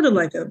Okay. sort of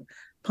like a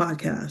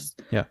podcast.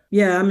 Yeah.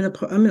 Yeah, I'm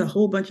in a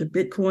whole bunch of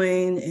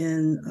Bitcoin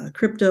and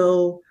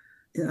crypto.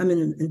 I'm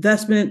in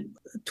investment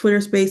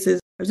Twitter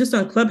spaces. I was just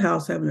on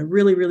Clubhouse having a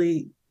really,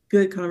 really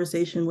good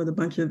conversation with a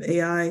bunch of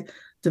AI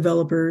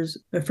developers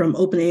from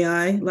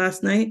OpenAI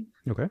last night.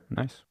 Okay,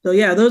 nice. So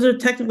yeah, those are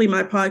technically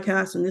my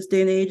podcasts in this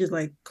day and age. Is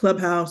like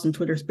Clubhouse and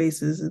Twitter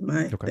Spaces is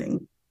my Okay.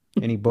 thing.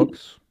 Any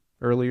books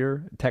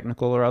earlier,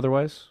 technical or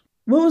otherwise?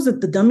 What was it?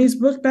 The Dummies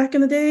book back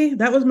in the day.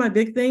 That was my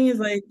big thing. Is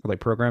like Like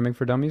programming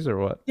for dummies or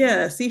what?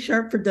 yeah, C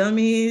Sharp for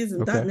Dummies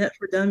and Okay. .NET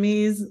for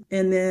Dummies,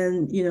 and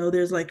then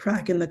there's like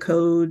cracking the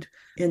code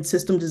and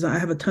system design. I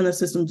have a ton of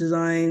system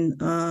design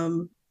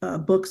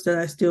books that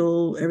I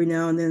still every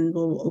now and then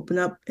will open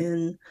up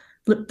and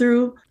flip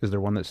through. Is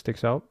there one that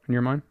sticks out in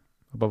your mind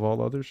above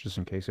all others, just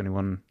in case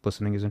anyone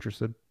listening is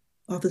interested?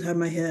 Off the top of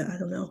my head, I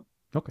don't know.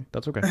 Okay,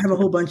 that's okay. I have a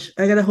whole bunch.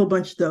 I got a whole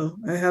bunch though.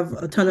 I have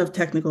a ton of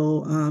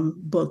technical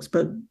books,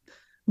 but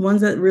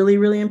ones that really,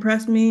 really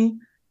impressed me.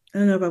 I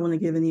don't know if I want to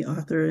give any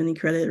author any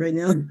credit right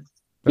now.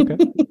 Okay,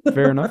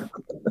 fair enough.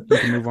 You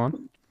can move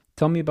on.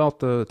 Tell me about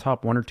the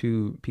top one or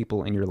two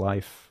people in your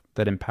life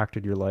that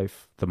impacted your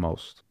life the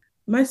most.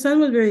 My son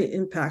was very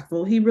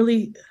impactful. He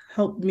really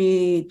helped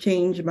me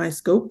change my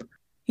scope.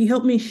 He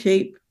helped me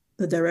shape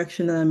the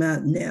direction that I'm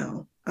at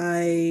now.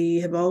 I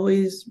have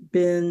always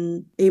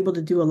been able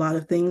to do a lot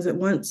of things at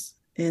once.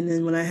 And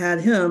then when I had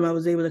him, I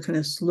was able to kind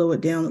of slow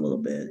it down a little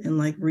bit and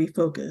like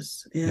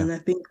refocus. Yeah. And I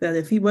think that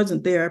if he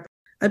wasn't there,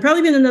 I'd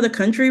probably be in another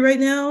country right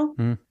now,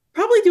 Mm,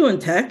 probably doing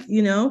tech.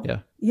 yeah.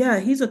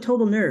 Yeah, he's a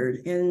total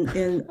nerd,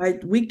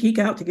 and we geek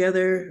out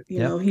together.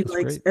 Yeah, He that's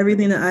likes great.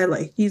 everything that I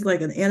like. He's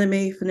like an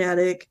anime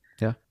fanatic.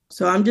 Yeah.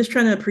 So I'm just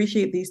trying to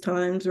appreciate these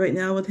times right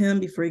now with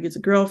him before he gets a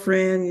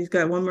girlfriend. He's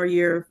got one more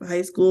year of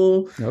high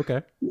school,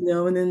 Okay.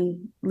 and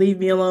then leave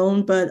me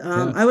alone. But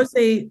Yeah. I would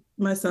say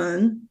my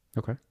son,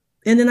 Okay.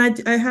 and then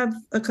I have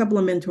a couple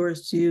of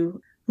mentors too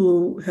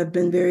who have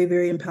been very,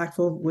 very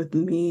impactful with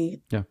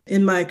me Yeah.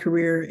 in my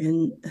career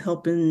in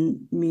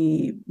helping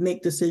me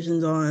make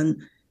decisions on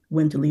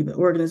when to leave the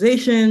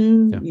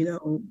organization, Yeah.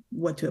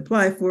 what to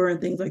apply for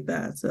and things like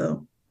that.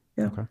 So,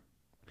 yeah. Okay.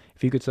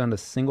 If you could send a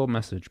single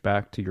message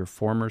back to your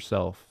former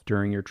self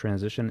during your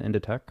transition into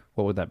tech,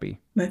 what would that be?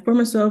 My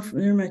former self,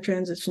 during my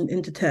transition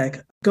into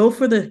tech, go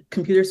for the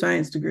computer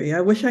science degree.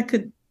 I wish I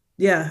could.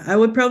 Yeah, I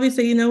would probably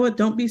say, you know what,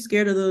 don't be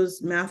scared of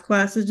those math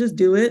classes, just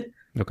do it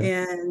Okay.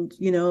 and,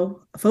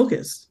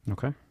 focus.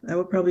 Okay. I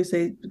would probably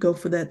say go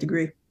for that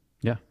degree.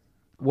 Yeah.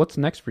 What's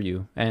next for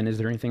you? And is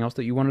there anything else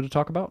that you wanted to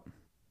talk about?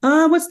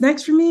 What's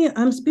next for me?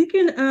 I'm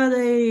speaking at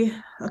a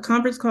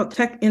conference called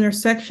Tech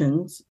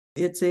Intersections.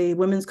 It's a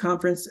women's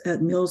conference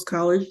at Mills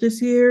College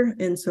this year.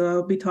 And so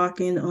I'll be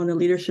talking on a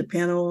leadership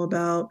panel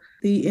about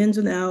the ins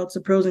and outs,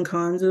 the pros and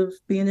cons of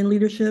being in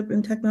leadership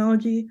and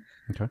technology.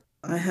 Okay.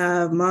 I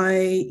have my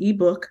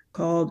ebook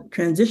called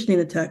Transitioning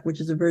to Tech,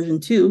 which is a version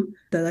 2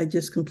 that I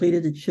just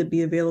completed. It should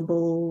be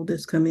available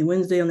this coming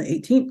Wednesday on the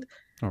 18th.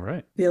 All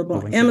right. Available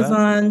We'll on link to that.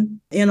 Amazon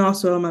and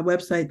also on my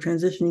website,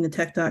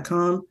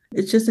 transitioningtotech.com.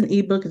 It's just an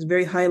ebook. It's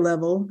very high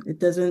level. It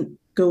doesn't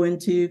go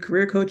into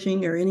career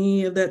coaching or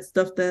any of that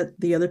stuff that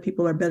the other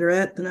people are better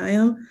at than I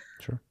am.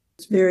 Sure.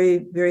 It's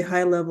very, very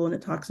high level, and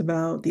it talks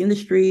about the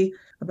industry,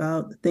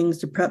 about things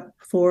to prep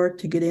for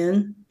to get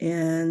in.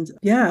 And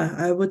yeah,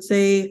 I would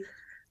say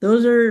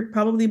those are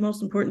probably the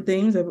most important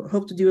things. I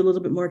hope to do a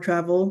little bit more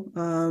travel,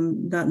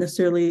 not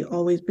necessarily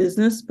always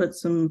business, but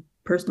some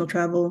personal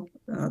travel,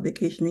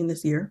 vacationing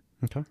this year.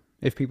 Okay.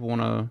 If people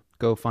want to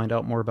go find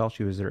out more about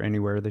you, is there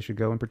anywhere they should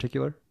go in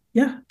particular?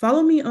 Yeah,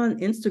 follow me on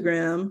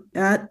Instagram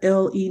at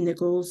LE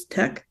Nichols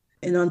Tech,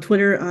 and on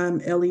Twitter I'm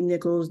LE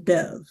Nichols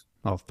Dev.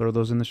 I'll throw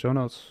those in the show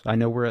notes. I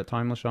know we're at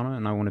time, Lashana,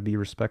 and I want to be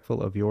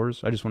respectful of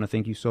yours. I just want to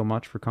thank you so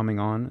much for coming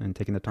on and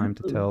taking the time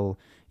to tell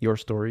your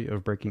story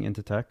of breaking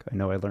into tech. I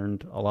know I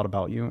learned a lot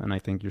about you, and I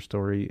think your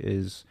story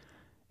is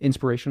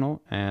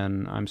inspirational,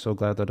 and I'm so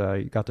glad that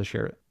I got to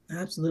share it.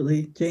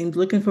 Absolutely. James,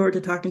 looking forward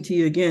to talking to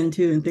you again,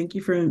 too, and thank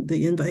you for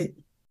the invite.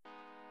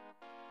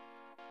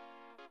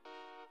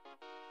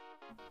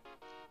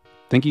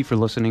 Thank you for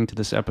listening to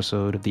this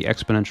episode of the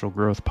Exponential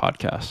Growth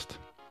Podcast.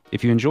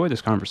 If you enjoyed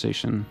this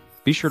conversation,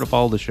 be sure to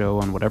follow the show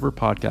on whatever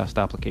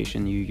podcast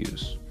application you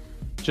use.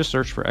 Just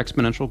search for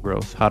Exponential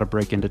Growth, How to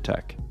Break into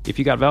Tech. If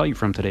you got value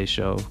from today's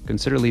show,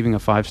 consider leaving a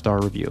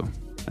 5-star review.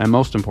 And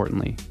most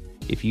importantly,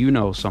 if you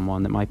know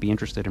someone that might be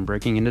interested in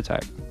breaking into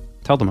tech,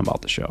 tell them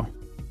about the show.